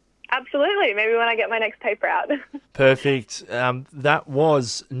 Absolutely. Maybe when I get my next paper out. Perfect. That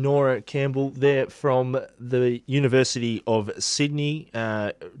was Nora Campbell there from the University of Sydney,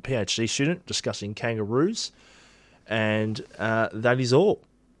 PhD student, discussing kangaroos. And that is all.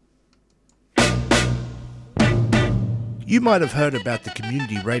 You might have heard about the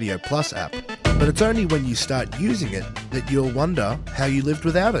Community Radio Plus app, but it's only when you start using it that you'll wonder how you lived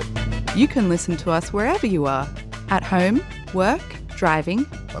without it. You can listen to us wherever you are, at home, work, driving,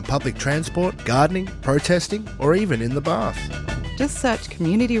 On public transport, gardening, protesting, or even in the bath. just search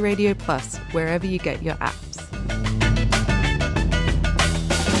Community Radio Plus wherever you get your apps.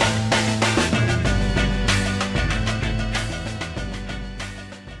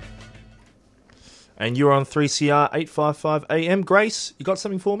 And you're on 3CR 855 AM. Grace, you got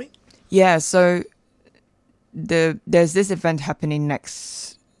something for me? Yeah, so there's this event happening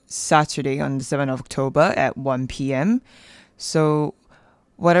next Saturday on the 7th of October at 1 p.m. So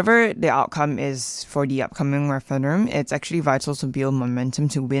whatever the outcome is for the upcoming referendum, it's actually vital to build momentum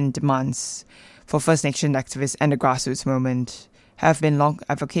to win demands for First Nation activists and the grassroots movement have been long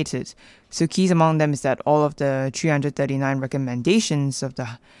advocated. So keys among them is that all of the 339 recommendations of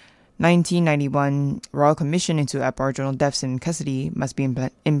the 1991 Royal Commission into Aboriginal Deaths in Custody must be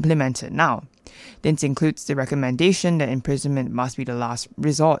implemented now. This includes the recommendation that imprisonment must be the last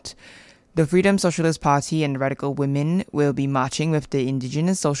resort. The Freedom Socialist Party and Radical Women will be marching with the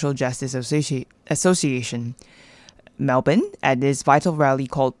Indigenous Social Justice Association, Melbourne, at this vital rally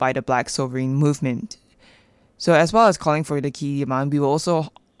called by the Black Sovereign Movement. So as well as calling for the key demand, we will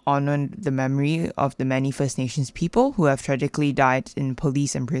also honor the memory of the many First Nations people who have tragically died in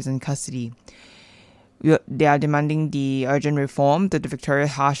police and prison custody. They are demanding the urgent reform to the Victoria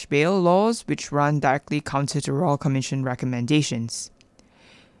harsh bail laws, which run directly counter to Royal Commission recommendations,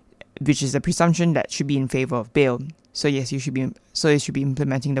 which is a presumption that should be in favour of bail. So yes, it should be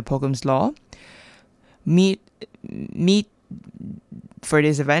implementing the Pogum's law. Meet for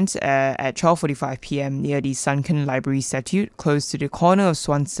this event at 12:45 p.m. near the Sunken Library Statue, close to the corner of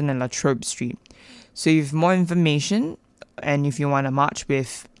Swanston and Latrobe Street. So if you have more information and if you want to march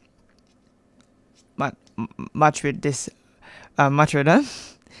with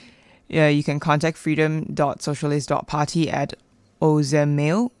you can contact freedom.socialist.party at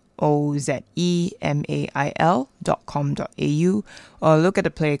ozemail.com.au or look at the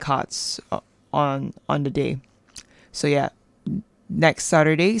play cards on the day. So yeah, next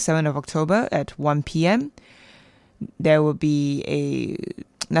Saturday, 7th of October at 1 p.m, there will be a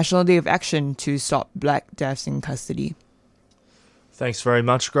National Day of Action to stop black deaths in custody. Thanks very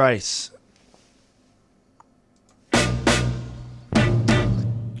much, Grace.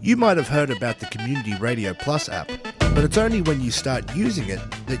 You might have heard about the Community Radio Plus app, but it's only when you start using it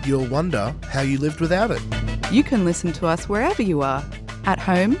that you'll wonder how you lived without it. You can listen to us wherever you are, at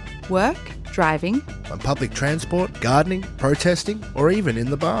home, work, driving, On public transport, gardening, protesting, or even in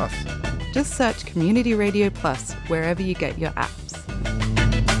the bath. just search Community Radio Plus wherever you get your apps.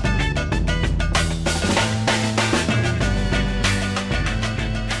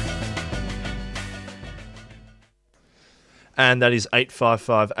 And that is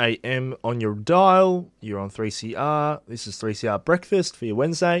 855 AM on your dial. You're on 3CR. This is 3CR Breakfast for your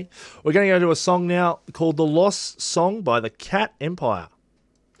Wednesday. We're going to go to a song now called The Lost Song by the Cat Empire.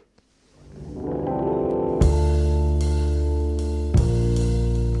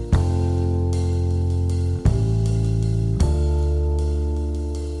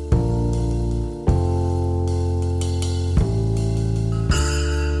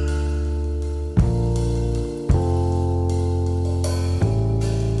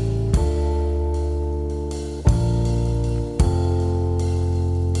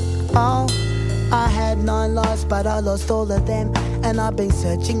 Oh, I had 9 lives, but I lost all of them. And I've been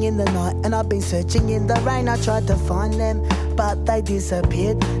searching in the night, and I've been searching in the rain. I tried to find them, but they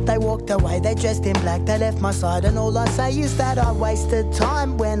disappeared. They walked away, they dressed in black, they left my side. And all I say is that I wasted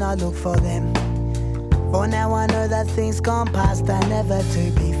time when I look for them. For now I know that things gone past are never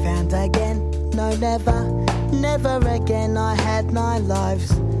to be found again. No, never, never again. I had 9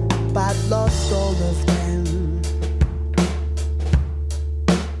 lives, but lost all of them.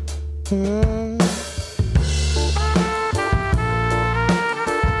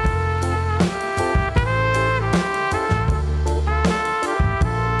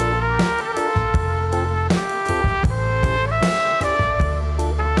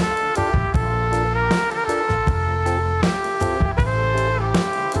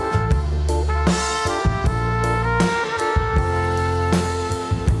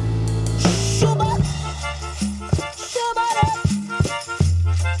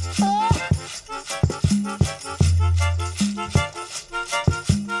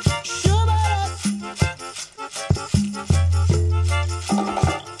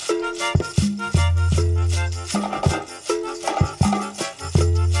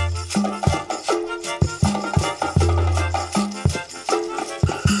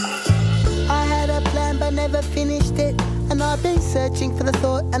 Searching for the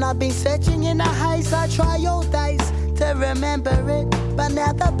thought, and I've been searching in a haze. I try all days to remember it, but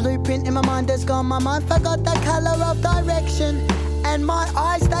now the blueprint in my mind has gone. My mind forgot the colour of direction, and my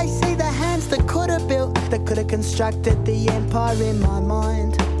eyes, they see the hands that could have built, that could have constructed the empire in my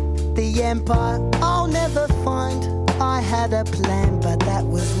mind. The empire I'll never find. I had a plan, but that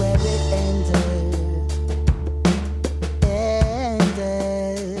was where it ended.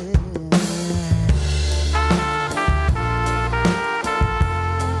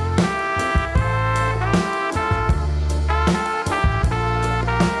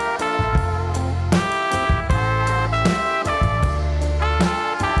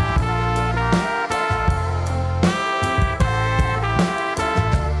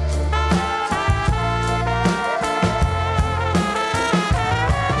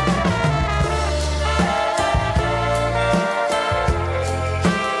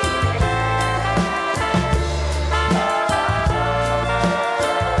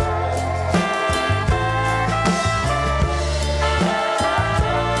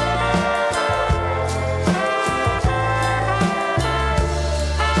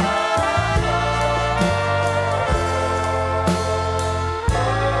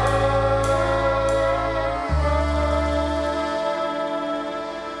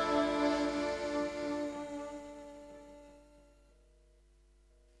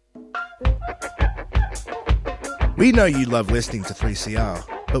 We know you love listening to 3CR,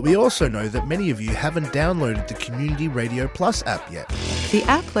 but we also know that many of you haven't downloaded the Community Radio Plus app yet. The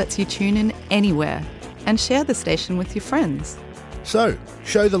app lets you tune in anywhere and share the station with your friends. So,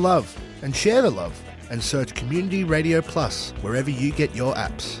 show the love and share the love and search Community Radio Plus wherever you get your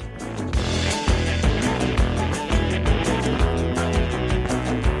apps.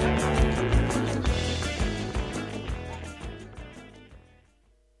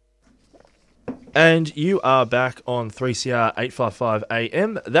 And you are back on 3CR 855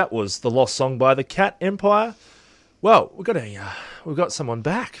 AM. That was The Lost Song by the Cat Empire. Well, we've got someone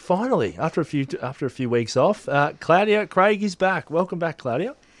back finally after a few weeks off. Claudia Craig is back. Welcome back,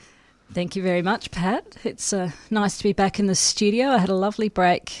 Claudia. Thank you very much, Pat. It's nice to be back in the studio. I had a lovely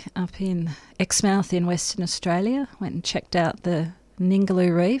break up in Exmouth in Western Australia. Went and checked out the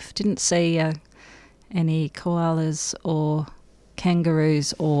Ningaloo Reef. Didn't see any koalas or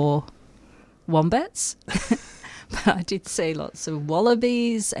kangaroos or wombats, but I did see lots of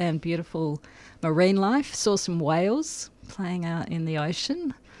wallabies and beautiful marine life. Saw some whales playing out in the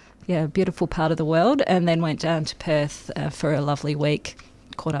ocean. Yeah, beautiful part of the world. And then went down to Perth for a lovely week.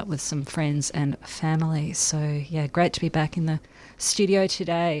 Caught up with some friends and family. So, yeah, great to be back in the studio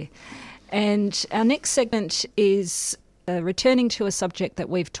today. And our next segment is returning to a subject that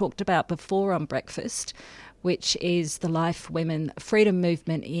we've talked about before on Breakfast, which is the Life, Women, Freedom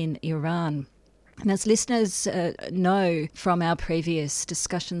movement in Iran. And as listeners know from our previous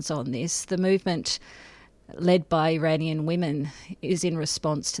discussions on this, the movement led by Iranian women is in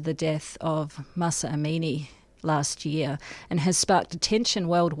response to the death of Mahsa Amini last year and has sparked attention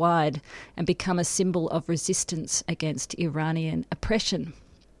worldwide and become a symbol of resistance against Iranian oppression.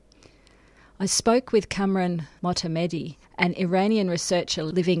 I spoke with Kamran Motamedi, an Iranian researcher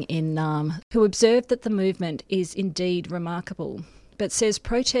living in Nam, who observed that the movement is indeed remarkable, but says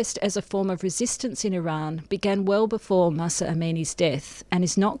protest as a form of resistance in Iran began well before Mahsa Amini's death and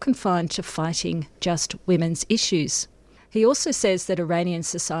is not confined to fighting just women's issues. He also says that Iranian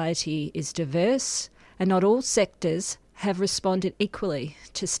society is diverse and not all sectors have responded equally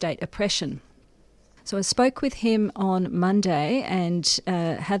to state oppression. So I spoke with him on Monday and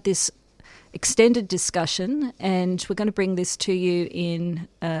had this extended discussion, and we're going to bring this to you in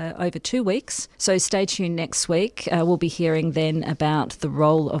over 2 weeks. So stay tuned next week. We'll be hearing then about the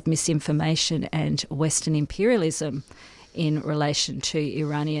role of misinformation and Western imperialism in relation to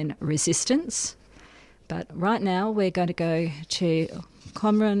Iranian resistance. But right now we're going to go to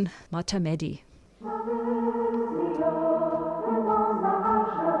Kamran Motamedi.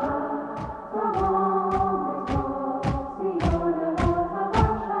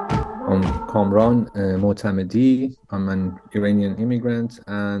 I'm Kamran Motamedi. I'm an Iranian immigrant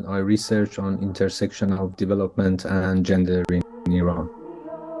and I research on intersection of development and gender in Iran.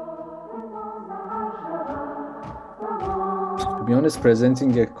 To be honest,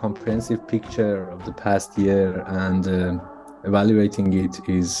 presenting a comprehensive picture of the past year and evaluating it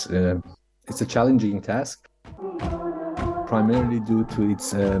is it's a challenging task, primarily due to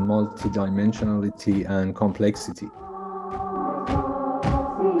its multidimensionality and complexity.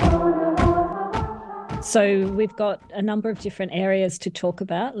 So we've got a number of different areas to talk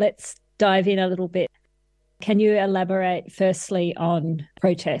about. Let's dive in a little bit. Can you elaborate firstly on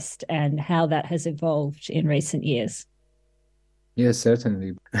protest and how that has evolved in recent years? Yes,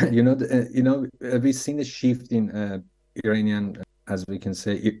 certainly. We've seen a shift in Iranian, as we can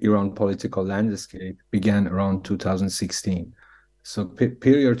say, Iran political landscape began around 2016. So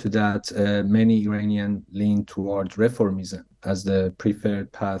prior to that, many Iranians leaned towards reformism as the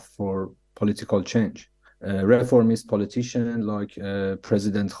preferred path for political change. Reformist politicians like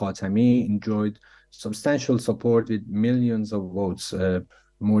President Khatami enjoyed substantial support with millions of votes,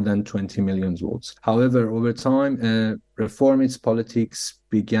 more than 20 million votes. However, over time, reformist politics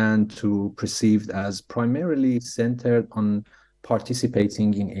began to perceived as primarily centered on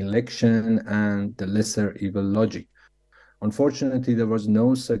participating in election and the lesser evil logic. Unfortunately, there was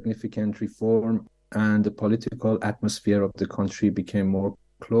no significant reform and the political atmosphere of the country became more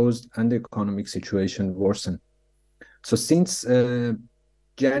closed and the economic situation worsened. So since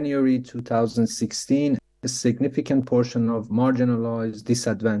January 2016, a significant portion of marginalized,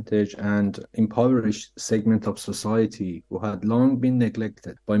 disadvantaged and impoverished segment of society who had long been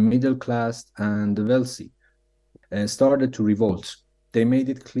neglected by middle class and the wealthy started to revolt. They made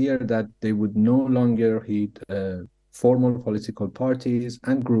it clear that they would no longer heed formal political parties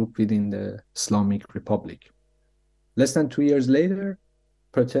and groups within the Islamic Republic. Less than 2 years later,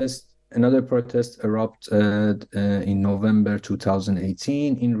 another protest erupted in November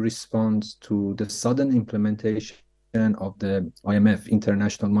 2018 in response to the sudden implementation of the IMF,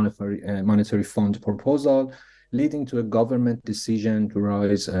 International Monetary Fund proposal, leading to a government decision to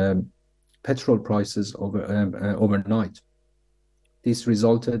raise petrol prices overnight. This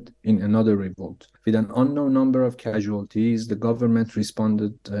resulted in another revolt. With an unknown number of casualties, the government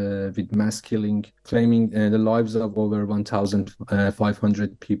responded with mass killing, claiming the lives of over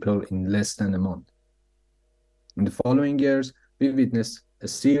 1,500 people in less than a month. In the following years, we witnessed a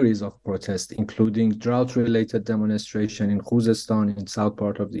series of protests, including drought-related demonstration in Khuzestan, in south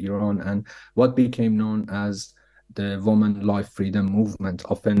part of Iran, and what became known as the Women Life Freedom Movement,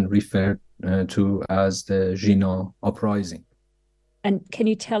 often referred to as the Jina Uprising. And can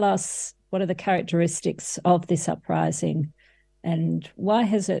you tell us what are the characteristics of this uprising and why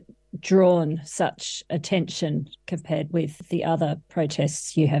has it drawn such attention compared with the other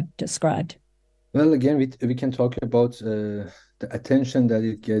protests you have described? Well, again, we can talk about the attention that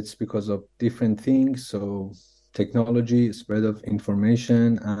it gets because of different things. So technology, spread of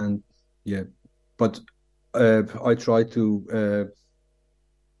information, and but I try to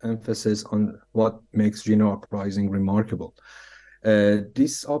emphasize on what makes Jina Uprising remarkable.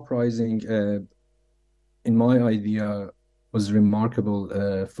 This uprising, in my idea, was remarkable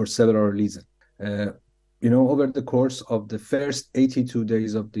for several reasons. Over the course of the first 82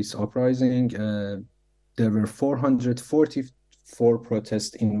 days of this uprising, there were 444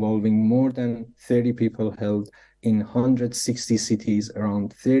 protests involving more than 30 people held in 160 cities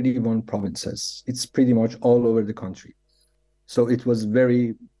around 31 provinces. It's pretty much all over the country. So it was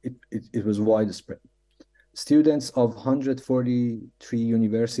it was widespread. Students of 143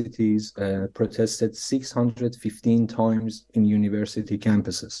 universities protested 615 times in university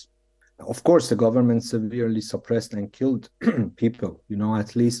campuses. Of course, the government severely suppressed and killed people,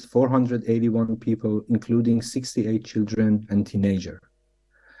 at least 481 people, including 68 children and teenagers.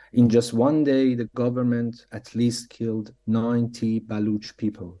 In just one day, the government at least killed 90 Baluch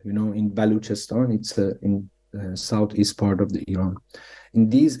people. In Baluchistan, it's in the southeast part of Iran. In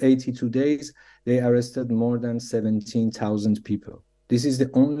these 82 days, they arrested more than 17,000 people. This is the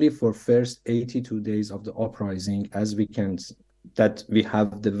only for first 82 days of the uprising that we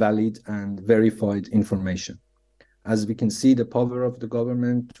have the valid and verified information. As we can see, the power of the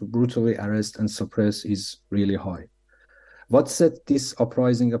government to brutally arrest and suppress is really high. What set this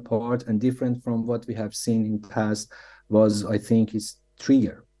uprising apart and different from what we have seen in the past was, I think, its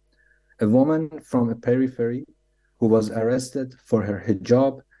trigger. A woman from a periphery who was arrested for her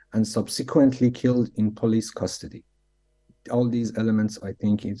hijab and subsequently killed in police custody. All these elements, I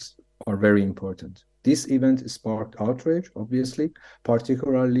think, are very important. This event sparked outrage, obviously,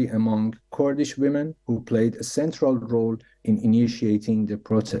 particularly among Kurdish women who played a central role in initiating the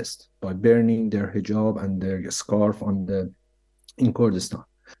protest by burning their hijab and their scarf in Kurdistan,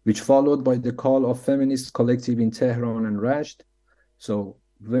 which followed by the call of feminist collective in Tehran and Rasht. So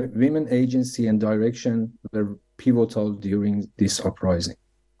women agency and direction were pivotal during this uprising.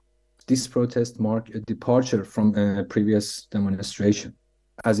 This protest marked a departure from a previous demonstration,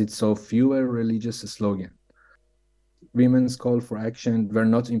 as it saw fewer religious slogans. Women's call for action were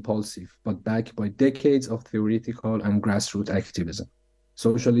not impulsive, but backed by decades of theoretical and grassroots activism.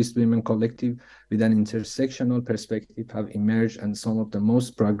 Socialist women collective with an intersectional perspective have emerged and some of the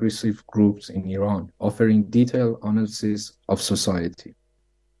most progressive groups in Iran, offering detailed analysis of society.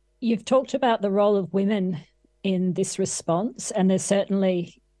 You've talked about the role of women in this response, and there's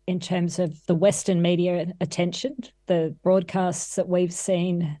certainly, in terms of the Western media attention, the broadcasts that we've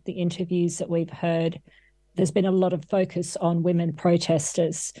seen, the interviews that we've heard, there's been a lot of focus on women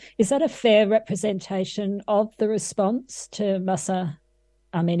protesters. Is that a fair representation of the response to Mahsa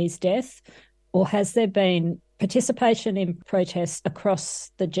Amini's death, or has there been participation in protests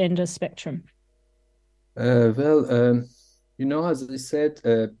across the gender spectrum? As I said,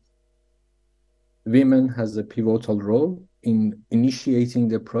 women has a pivotal role in initiating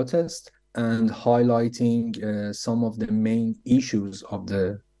the protest and highlighting some of the main issues of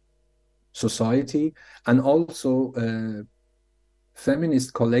the society. And also,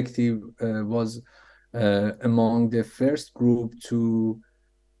 feminist collective was among the first group to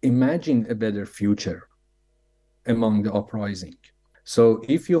imagine a better future among the uprising. So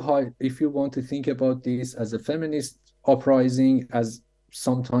if you want to think about this as a feminist uprising, as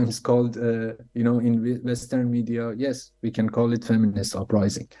sometimes called, in Western media, yes, we can call it feminist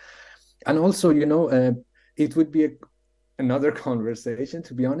uprising. And also, it would be another conversation,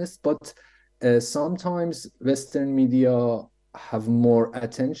 to be honest, but sometimes Western media have more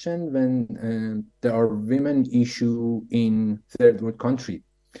attention when there are women issue in third world country.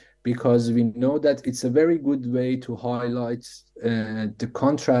 because we know that it's a very good way to highlight the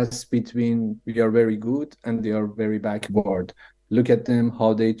contrast between we are very good and they are very backward. Look at them,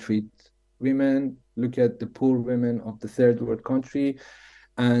 how they treat women, look at the poor women of the third world country,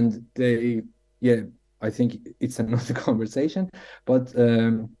 and they, yeah, I think it's another conversation, but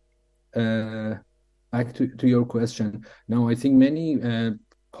back to your question. Now, I think many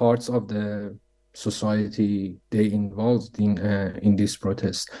parts of the society they involved in this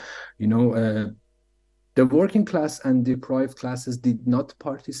protest. The working class and deprived classes did not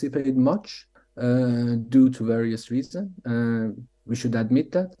participate much due to various reasons. We should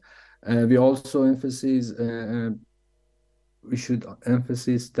admit that. We should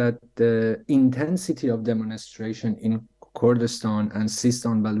emphasize that the intensity of demonstration in Kurdistan and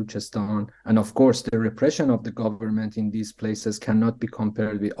Sistan, Baluchistan, and of course the repression of the government in these places cannot be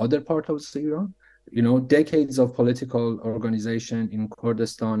compared with other parts of Iran. Decades of political organization in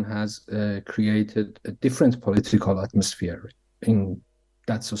Kurdistan has created a different political atmosphere in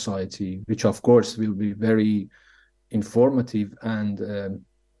that society, which of course will be very informative and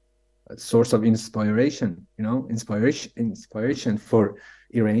a source of inspiration for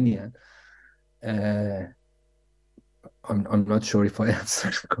Iranian. I'm not sure if I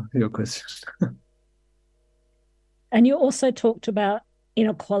answered your question. And you also talked about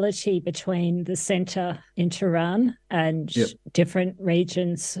inequality between the centre in Tehran and different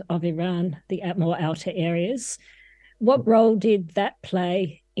regions of Iran, the more outer areas. What role did that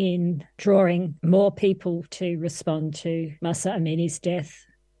play in drawing more people to respond to Mahsa Amini's death?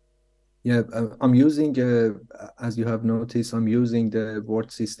 Yeah, I'm using, as you have noticed, I'm using the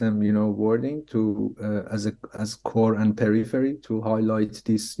word system, wording to as core and periphery to highlight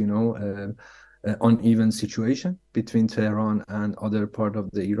this, uneven situation between Tehran and other part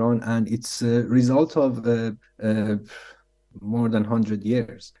of the Iran, and it's a result of more than 100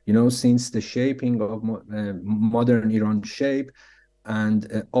 years. Since the shaping of modern Iran shape,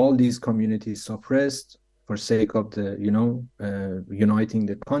 and all these communities suppressed for sake of the uniting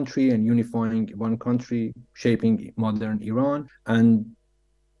the country and unifying one country, shaping modern Iran, and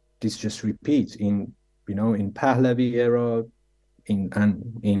this just repeats in Pahlavi era, in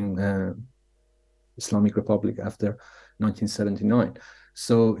Islamic Republic after 1979.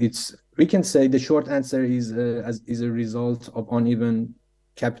 So we can say the short answer is a result of uneven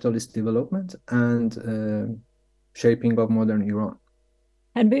capitalist development and shaping of modern Iran.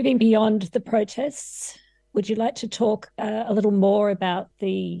 And moving beyond the protests, would you like to talk a little more about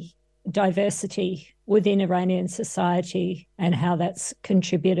the diversity within Iranian society and how that's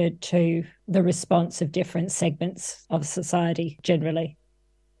contributed to the response of different segments of society generally?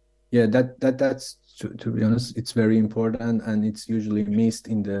 Yeah, that's to be honest, it's very important, and it's usually missed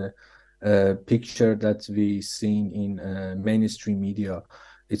in the picture that we seen in mainstream media.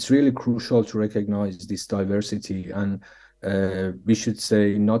 It's really crucial to recognize this diversity, and we should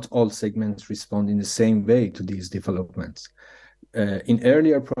say not all segments respond in the same way to these developments. In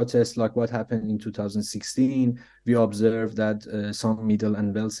earlier protests, like what happened in 2016, we observed that some middle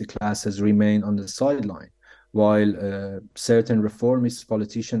and wealthy classes remain on the sideline, while certain reformist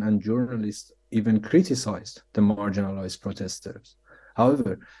politicians and journalists even criticized the marginalized protesters.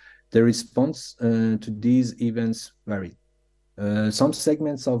 However, the response to these events varied. Some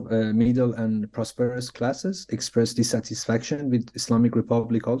segments of middle and prosperous classes express dissatisfaction with Islamic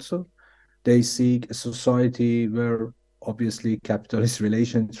Republic also. They seek a society where obviously capitalist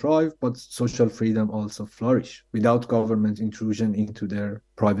relations thrive, but social freedom also flourish without government intrusion into their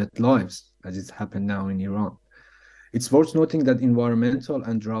private lives, as it's happened now in Iran. It's worth noting that environmental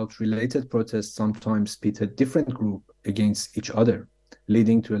and drought-related protests sometimes pitted different groups against each other,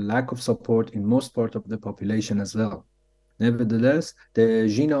 leading to a lack of support in most part of the population as well. Nevertheless, the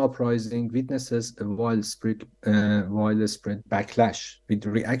Jina uprising witnesses a widespread backlash with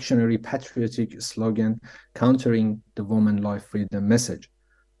reactionary patriotic slogan countering the woman life freedom message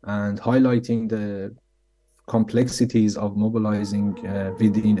and highlighting the complexities of mobilizing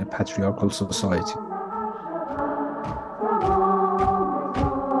within a patriarchal society.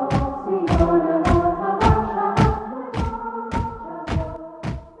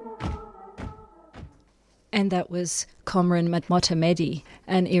 And that was Komran Motamedi,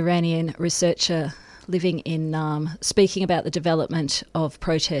 an Iranian researcher living in Nam, speaking about the development of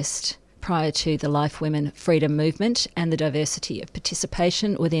protest prior to the Life Women Freedom Movement and the diversity of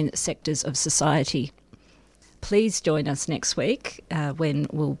participation within sectors of society. Please join us next week when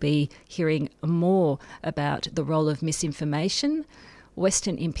we'll be hearing more about the role of misinformation,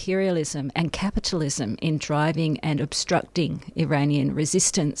 Western imperialism and capitalism in driving and obstructing Iranian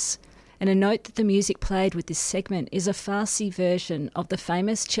resistance, And a note that the music played with this segment is a Farsi version of the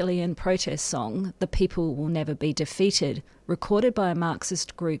famous Chilean protest song, The People Will Never Be Defeated, recorded by a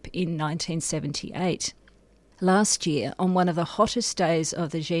Marxist group in 1978. Last year, on one of the hottest days of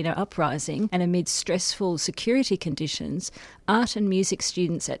the Jina uprising and amid stressful security conditions, art and music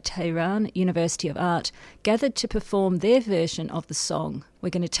students at Tehran University of Art gathered to perform their version of the song. We're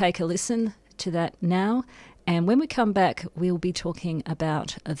going to take a listen to that now, and when we come back, we'll be talking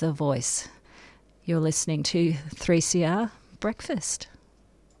about The Voice. You're listening to 3CR Breakfast.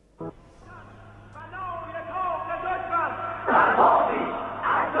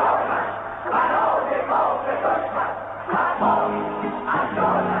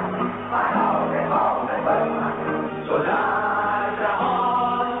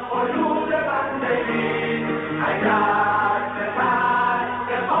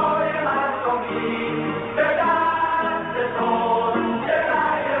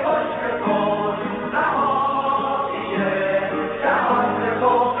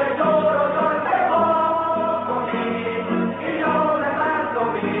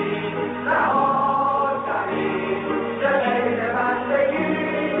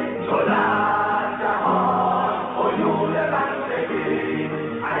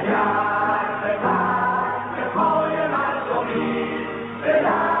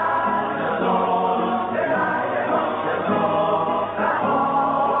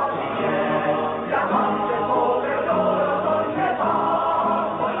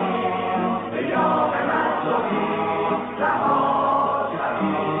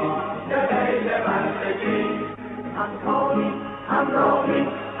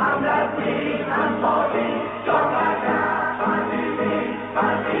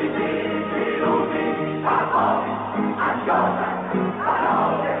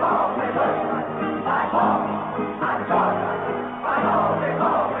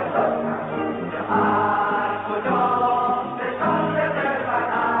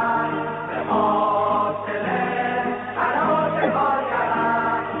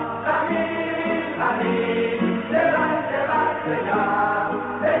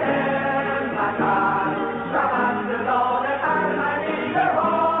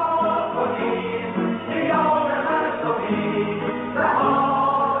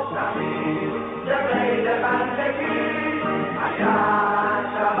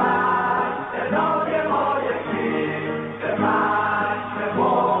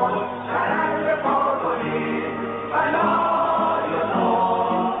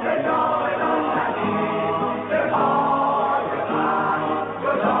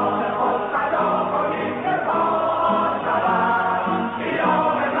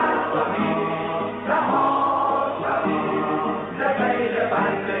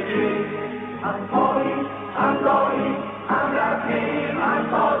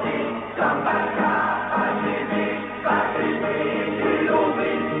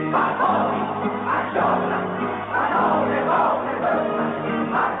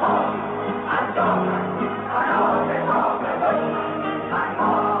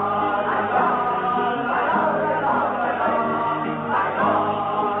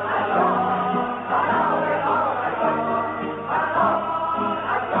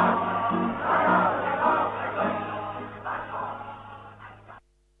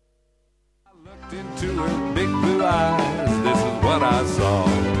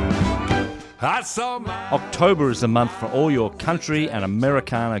 October is the month for all your country and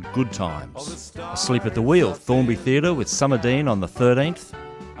Americana good times. Asleep at the Wheel, Thornbury Theatre with Summer Dean on the 13th.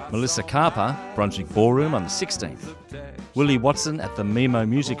 Melissa Carper, Brunswick Ballroom on the 16th. Willie Watson at the Mimo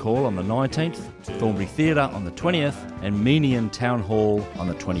Music Hall on the 19th. Thornbury Theatre on the 20th. And Meenian Town Hall on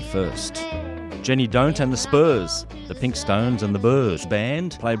the 21st. Jenny Don't and the Spurs, the Pink Stones and the Burrs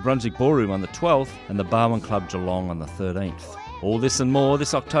Band play Brunswick Ballroom on the 12th and the Barwon Club Geelong on the 13th. All this and more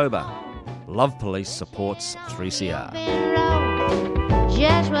this October. Love Police supports 3CR.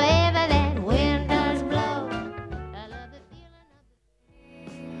 Just wherever that wind does blow.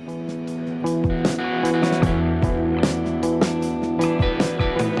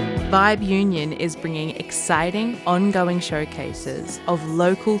 Vibe Union is bringing exciting, ongoing showcases of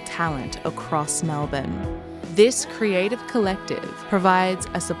local talent across Melbourne. This creative collective provides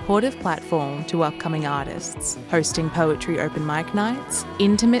a supportive platform to upcoming artists, hosting poetry open mic nights,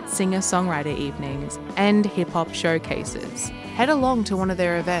 intimate singer-songwriter evenings, and hip-hop showcases. Head along to one of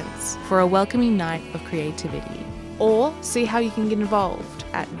their events for a welcoming night of creativity, or see how you can get involved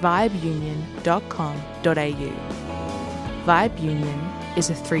at vibeunion.com.au. Vibe Union is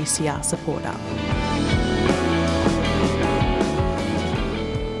a 3CR supporter.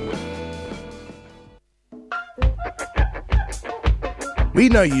 We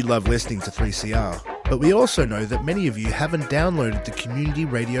know you love listening to 3CR, but we also know that many of you haven't downloaded the Community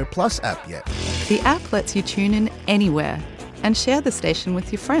Radio Plus app yet. The app lets you tune in anywhere and share the station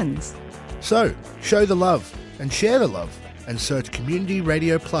with your friends. So, show the love and share the love and search Community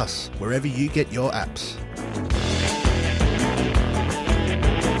Radio Plus wherever you get your apps.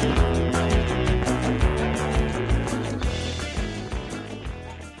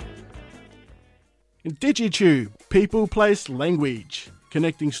 DigiTube, People, Place, Language.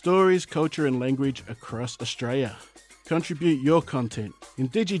 Connecting stories, culture and language across Australia. Contribute your content in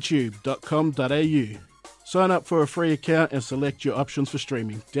digitube.com.au. Sign up for a free account and select your options for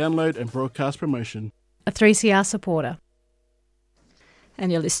streaming, download and broadcast promotion. A 3CR supporter.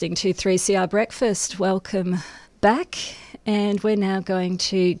 And you're listening to 3CR Breakfast. Welcome back. And we're now going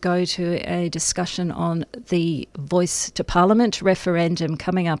to go to a discussion on the Voice to Parliament referendum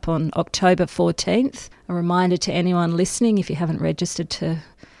coming up on October 14th. A reminder to anyone listening, if you haven't registered to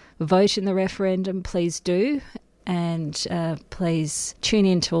vote in the referendum, please do. And please tune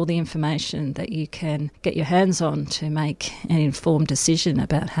in to all the information that you can get your hands on to make an informed decision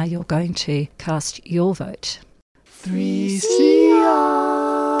about how you're going to cast your vote. 3CR.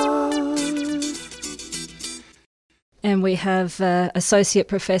 And we have Associate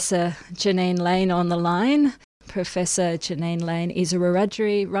Professor Janine Lane on the line. Professor Janine Lane is a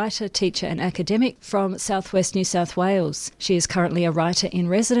Wiradjuri writer, teacher and academic from southwest New South Wales. She is currently a writer in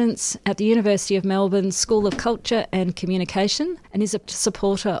residence at the University of Melbourne School of Culture and Communication and is a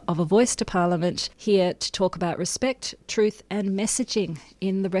supporter of A Voice to Parliament, here to talk about respect, truth and messaging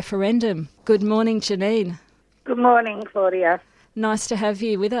in the referendum. Good morning, Janine. Good morning, Claudia. Nice to have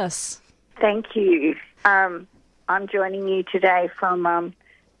you with us. Thank you. I'm joining you today from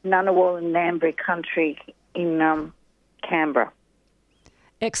Ngunnawal and Ngambri country in Canberra.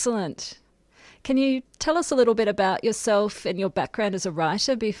 Excellent. Can you tell us a little bit about yourself and your background as a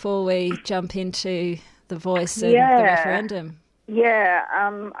writer before we jump into the Voice and the referendum? Yeah,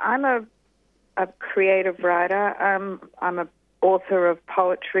 I'm a creative writer. I'm an author of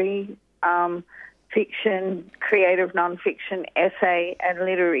poetry, fiction, creative non-fiction, essay and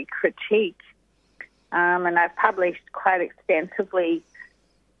literary critique. And I've published quite extensively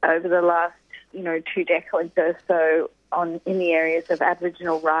over the last, 2 decades or so in the areas of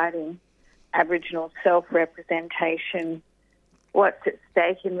Aboriginal writing, Aboriginal self-representation, what's at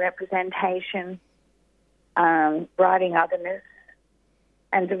stake in representation, writing otherness,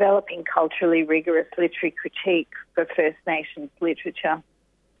 and developing culturally rigorous literary critique for First Nations literature.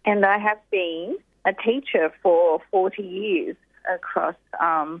 And I have been a teacher for 40 years across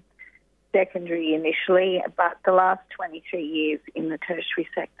secondary initially, but the last 23 years in the tertiary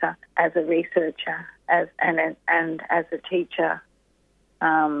sector as a researcher and as a teacher.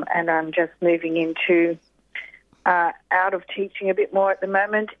 And I'm just moving into out of teaching a bit more at the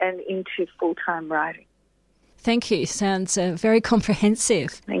moment and into full-time writing. Thank you. Sounds very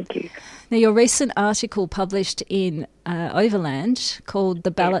comprehensive. Thank you. Now, your recent article published in Overland called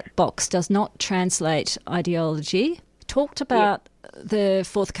 "The Ballot Box Does Not Translate Ideology" talked about the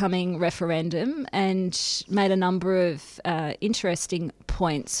forthcoming referendum and made a number of interesting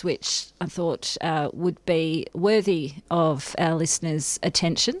points which I thought would be worthy of our listeners'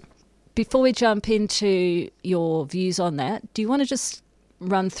 attention. Before we jump into your views on that, do you want to just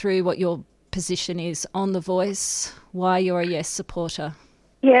run through what your position is on The Voice, why you're a yes supporter?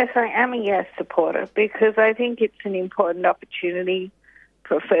 Yes, I am a yes supporter because I think it's an important opportunity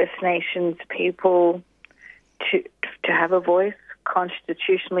for First Nations people to have a voice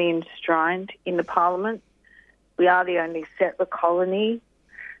constitutionally enshrined in the Parliament. We are the only settler colony,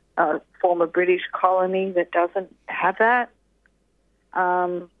 former British colony, that doesn't have that.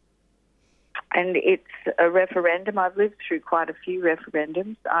 And it's a referendum. I've lived through quite a few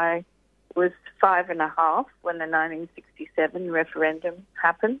referendums. I was 5.5 when the 1967 referendum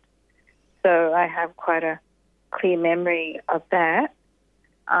happened. So I have quite a clear memory of that.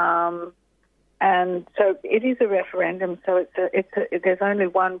 And so it is a referendum, so there's only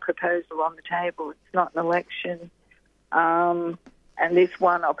one proposal on the table. It's not an election. And this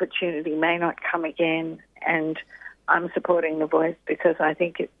one opportunity may not come again. And I'm supporting The Voice because I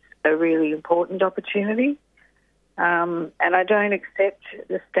think it's a really important opportunity. And I don't accept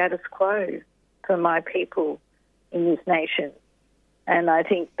the status quo for my people in this nation. And I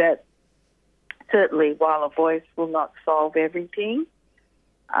think that certainly while A Voice will not solve everything,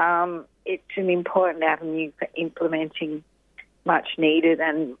 it's an important avenue for implementing much needed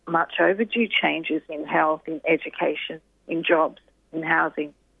and much overdue changes in health, in education, in jobs, in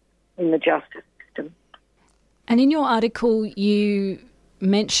housing, in the justice system. And in your article, you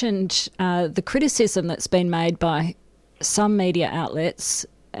mentioned the criticism that's been made by some media outlets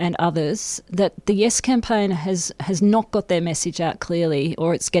and others that the Yes campaign has not got their message out clearly,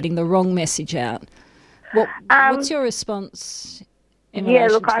 or it's getting the wrong message out. What's your response in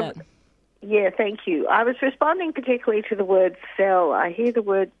relation to that? Yeah, thank you. I was responding particularly to the word sell. I hear the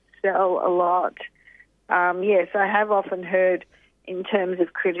word sell a lot. Yes, I have often heard in terms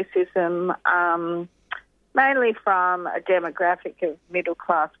of criticism, mainly from a demographic of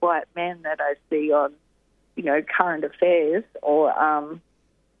middle-class white men that I see on, current affairs or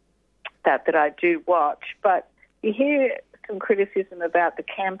that I do watch. But you hear some criticism about the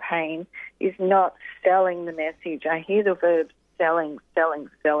campaign is not selling the message. I hear the verb selling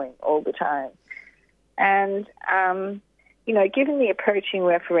all the time. And, given the approaching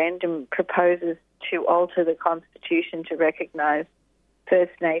referendum proposes to alter the Constitution to recognise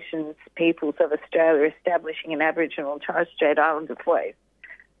First Nations peoples of Australia establishing an Aboriginal and Torres Strait Islander voice,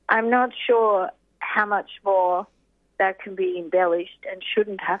 I'm not sure how much more that can be embellished and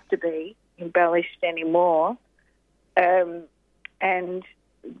shouldn't have to be embellished anymore.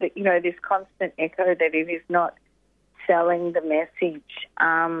 This constant echo that it is not selling the message.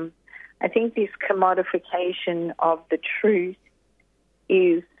 I think this commodification of the truth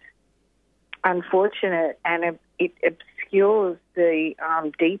is unfortunate, and it obscures the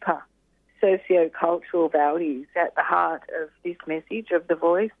deeper socio-cultural values at the heart of this message of the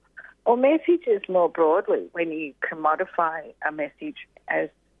voice, or messages more broadly, when you commodify a message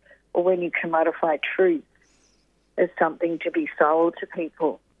or when you commodify truth as something to be sold to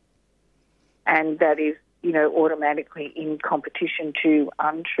people, and that is, automatically in competition to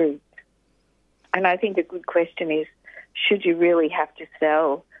untruth. And I think a good question is, should you really have to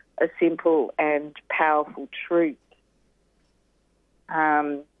sell a simple and powerful truth?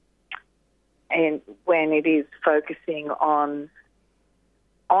 And when it is focusing on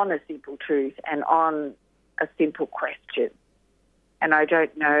a simple truth and on a simple question. And I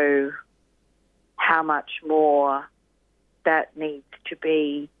don't know how much more that needs to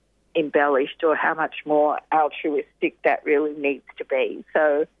be embellished or how much more altruistic that really needs to be.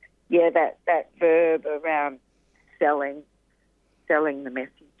 So, yeah, that verb around selling the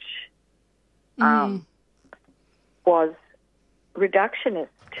message was reductionist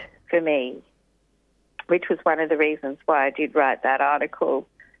for me, which was one of the reasons why I did write that article,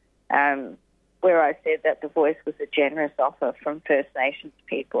 where I said that the voice was a generous offer from First Nations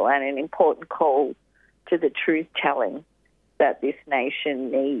people and an important call to the truth-telling that this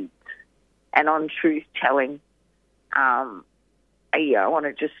nation needs. And on truth-telling, I want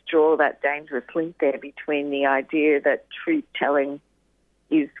to just draw that dangerous link there between the idea that truth-telling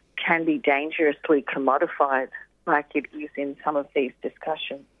can be dangerously commodified, like it is in some of these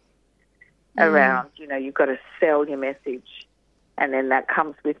discussions around, you've got to sell your message, and then that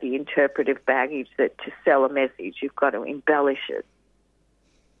comes with the interpretive baggage that to sell a message, you've got to embellish it.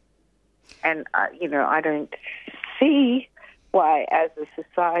 And, I don't see why, as a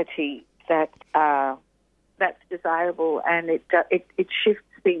society, that's desirable, and it shifts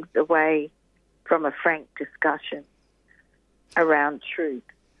things away from a frank discussion around truth.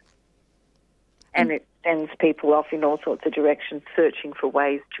 And it sends people off in all sorts of directions, searching for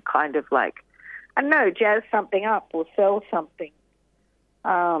ways to kind of jazz something up or sell something.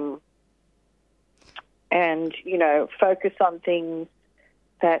 And, focus on things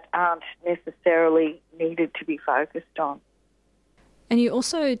that aren't necessarily needed to be focused on. And you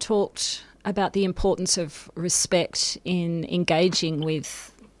also talked about the importance of respect in engaging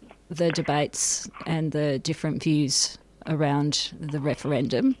with the debates and the different views around the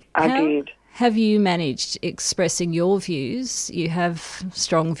referendum. I did. Have you managed expressing your views? You have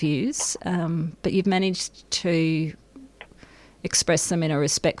strong views, but you've managed to express them in a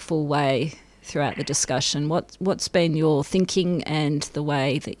respectful way throughout the discussion. What's been your thinking and the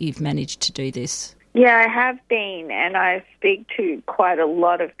way that you've managed to do this? Yeah, I have been, and I speak to quite a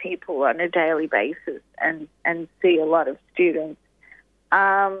lot of people on a daily basis and see a lot of students.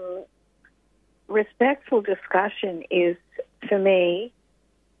 Respectful discussion is, for me,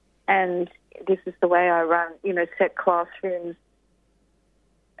 and this is the way I run, set classrooms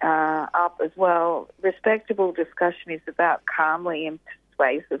up as well. Respectable discussion is about calmly and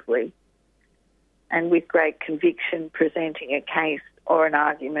persuasively and with great conviction presenting a case or an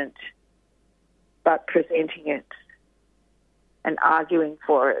argument, but presenting it and arguing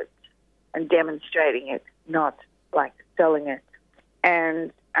for it and demonstrating it, not like selling it.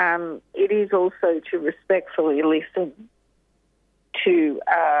 And it is also to respectfully listen to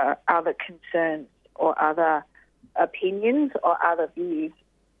other concerns or other opinions or other views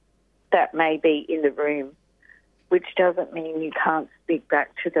that may be in the room, which doesn't mean you can't speak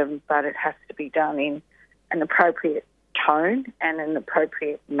back to them, but it has to be done in an appropriate tone and an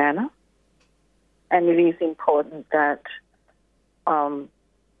appropriate manner. And it is important that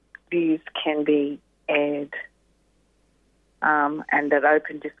views can be aired and that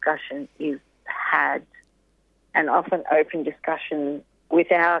open discussion is had, and often open discussion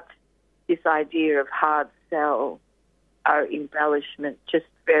without this idea of hard sell or embellishment, just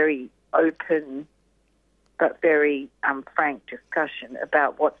very open but very frank discussion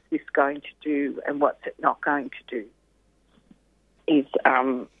about what's this going to do and what's it not going to do is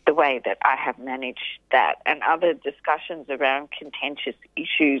the way that I have managed that. And other discussions around contentious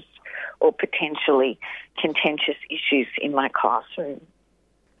issues or potentially contentious issues in my classroom.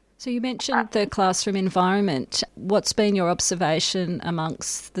 So you mentioned the classroom environment. What's been your observation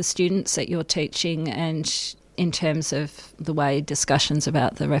amongst the students that you're teaching and in terms of the way discussions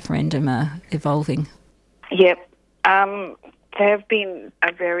about the referendum are evolving? Yep. They've been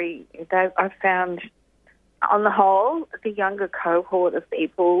I've found, on the whole, the younger cohort of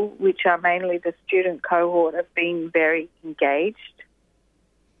people, which are mainly the student cohort, have been very engaged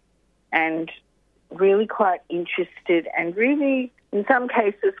and really quite interested and really, in some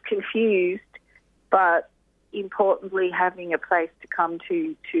cases, confused, but importantly having a place to come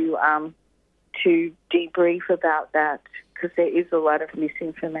to debrief about that, because there is a lot of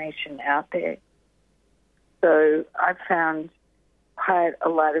misinformation out there. So I've found quite a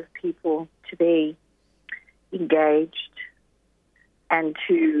lot of people to be engaged and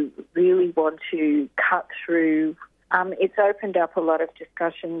to really want to cut through. It's opened up a lot of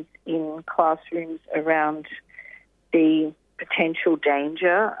discussions in classrooms around the potential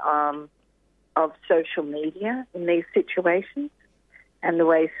danger of social media in these situations and the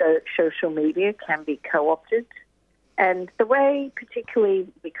way social media can be co-opted. And the way, particularly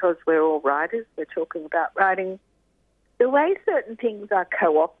because we're all writers, we're talking about writing, the way certain things are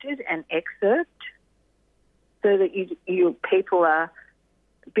co-opted and excerpted so that you people are,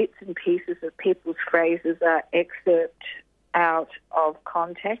 bits and pieces of people's phrases are excerpted out of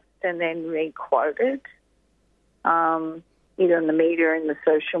context and then re-quoted, either in the media or in the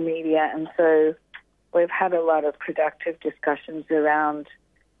social media. And so we've had a lot of productive discussions around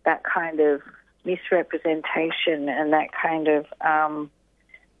that kind of misrepresentation and that kind of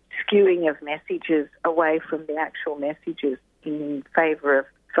skewing of messages away from the actual messages in favour of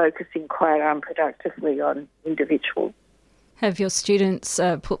focusing quite unproductively on individuals. Have your students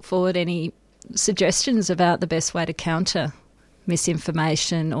put forward any suggestions about the best way to counter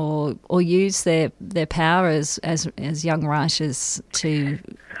misinformation or use their power as young writers to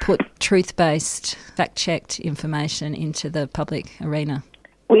put truth-based, fact-checked information into the public arena?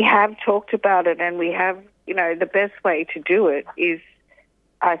 We have talked about it, and we have, the best way to do it is,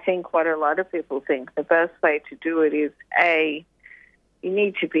 I think what a lot of people think, the best way to do it is, you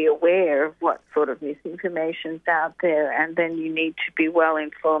need to be aware of what sort of misinformation is out there, and then you need to be well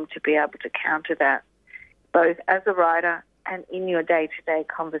informed to be able to counter that, both as a writer and in your day-to-day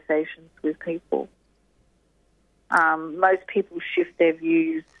conversations with people. Most people shift their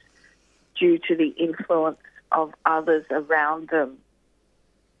views due to the influence of others around them.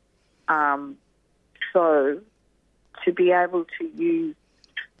 So to be able to use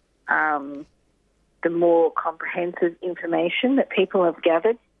the more comprehensive information that people have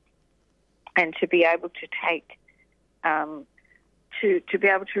gathered and to be able to take, to be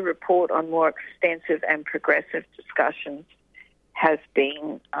able to report on more extensive and progressive discussions has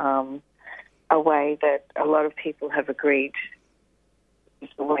been a way that a lot of people have agreed is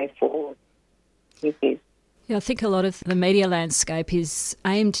the way forward with this. Yeah, I think a lot of the media landscape is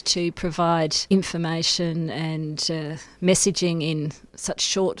aimed to provide information and messaging in such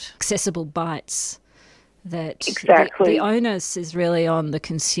short, accessible bites that the onus is really on the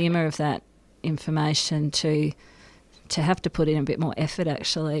consumer of that information to have to put in a bit more effort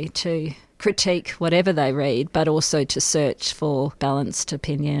actually to critique whatever they read, but also to search for balanced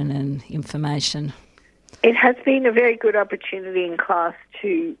opinion and information. It has been a very good opportunity in class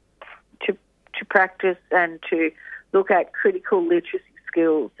to practice and to look at critical literacy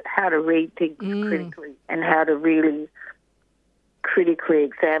skills, how to read things critically and how to really critically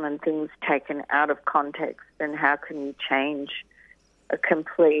examine things taken out of context, and how can you change a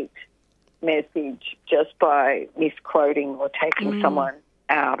complete message just by misquoting or taking someone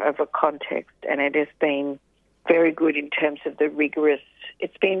out of a context. And it has been very good in terms of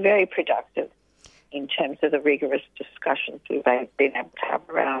it's been very productive in terms of the rigorous discussions we've been able to have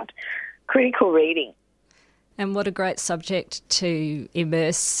around critical reading. And what a great subject to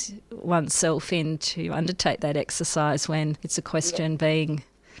immerse oneself in, to undertake that exercise when it's a question being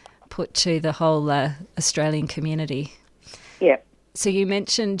put to the whole Australian community. Yeah. So you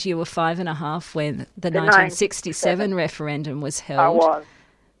mentioned you were 5.5 when the 1967 referendum was held. I was.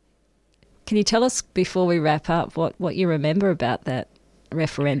 Can you tell us, before we wrap up, what you remember about that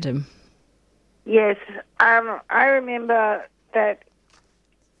referendum? Yes, I remember that,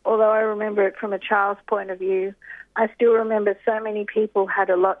 although I remember it from a child's point of view, I still remember so many people had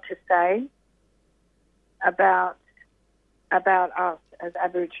a lot to say about us as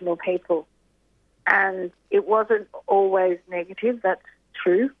Aboriginal people. And it wasn't always negative, that's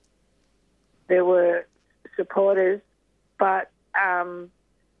true. There were supporters, but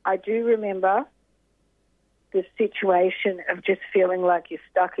I do remember the situation of just feeling like you're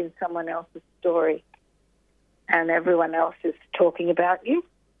stuck in someone else's story and everyone else is talking about you.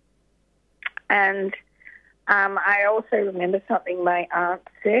 And I also remember something my aunt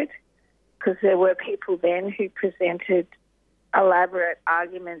said, because there were people then who presented elaborate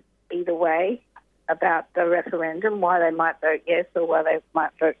arguments either way about the referendum, why they might vote yes or why they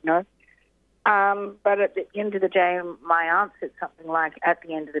might vote no. But at the end of the day, my aunt said something like, at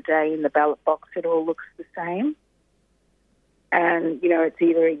the end of the day, in the ballot box, it all looks the same. And, it's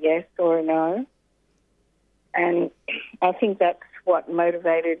either a yes or a no. And I think that's what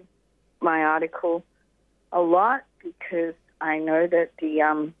motivated my article a lot, because I know that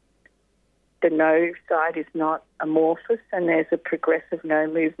the no side is not amorphous, and there's a progressive no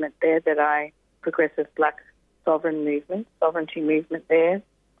movement there progressive black sovereignty movement there,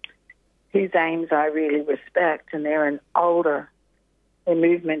 whose aims I really respect, and they're their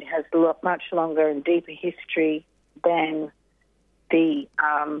movement has much longer and deeper history than the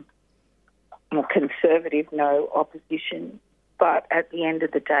more conservative no opposition. But at the end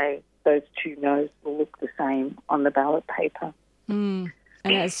of the day, those two no's will look the same on the ballot paper. And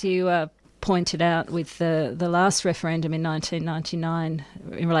as you pointed out with the last referendum in 1999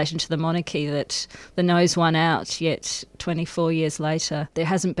 in relation to the monarchy, that the no's won out, yet 24 years later there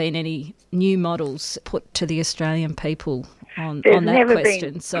hasn't been any new models put to the Australian people on that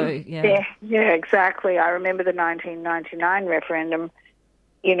question. So yeah, exactly. I remember the 1999 referendum,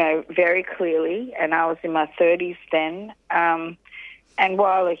 very clearly, and I was in my 30s then. And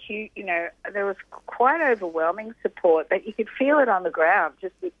while there was quite overwhelming support, but you could feel it on the ground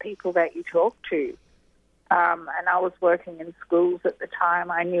just with people that you talk to. And I was working in schools at the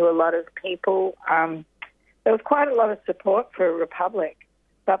time. I knew a lot of people. There was quite a lot of support for a republic,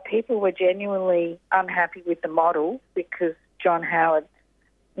 but people were genuinely unhappy with the model because John Howard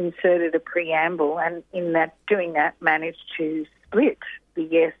inserted a preamble, and in doing that managed to split the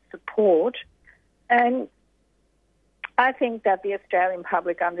yes support. And I think that the Australian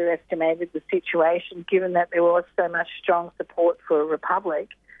public underestimated the situation, given that there was so much strong support for a republic,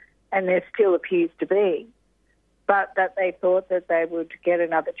 and there still appears to be, but that they thought that they would get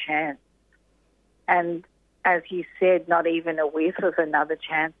another chance. And as you said, not even a whiff of another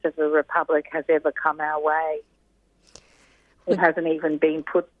chance of a republic has ever come our way. It hasn't even been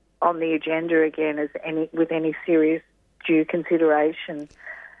put on the agenda again with any serious due consideration.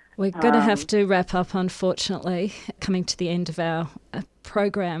 We're going to have to wrap up, unfortunately, coming to the end of our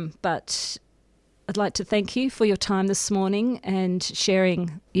program, but I'd like to thank you for your time this morning and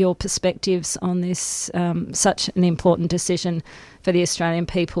sharing your perspectives on this such an important decision for the Australian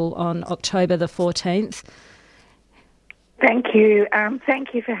people on October the 14th. Thank you.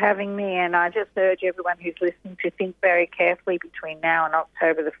 Thank you for having me, and I just urge everyone who's listening to think very carefully between now and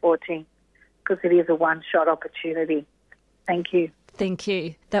October the 14th, because it is a one-shot opportunity. Thank you. Thank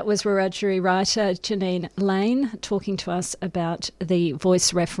you. That was Wiradjuri writer Janine Lane talking to us about the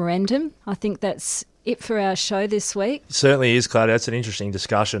Voice referendum. I think that's it for our show this week. It certainly is, Claudia. It's an interesting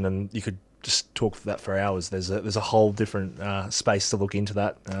discussion, and you could just talk for that for hours. There's a whole different space to look into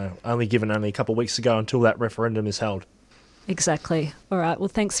that, only a couple of weeks to go until that referendum is held. Exactly. All right. Well,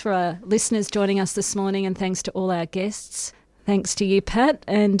 thanks for our listeners joining us this morning, and thanks to all our guests. Thanks to you, Pat,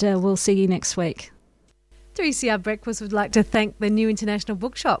 and we'll see you next week. 3CR Breakfast would like to thank the New International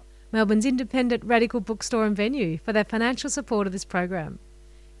Bookshop, Melbourne's independent radical bookstore and venue, for their financial support of this program.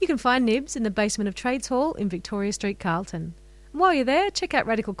 You can find Nibs in the basement of Trades Hall in Victoria Street, Carlton. And while you're there, check out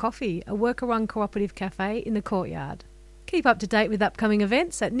Radical Coffee, a worker-run cooperative cafe in the courtyard. Keep up to date with upcoming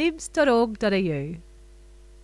events at nibs.org.au.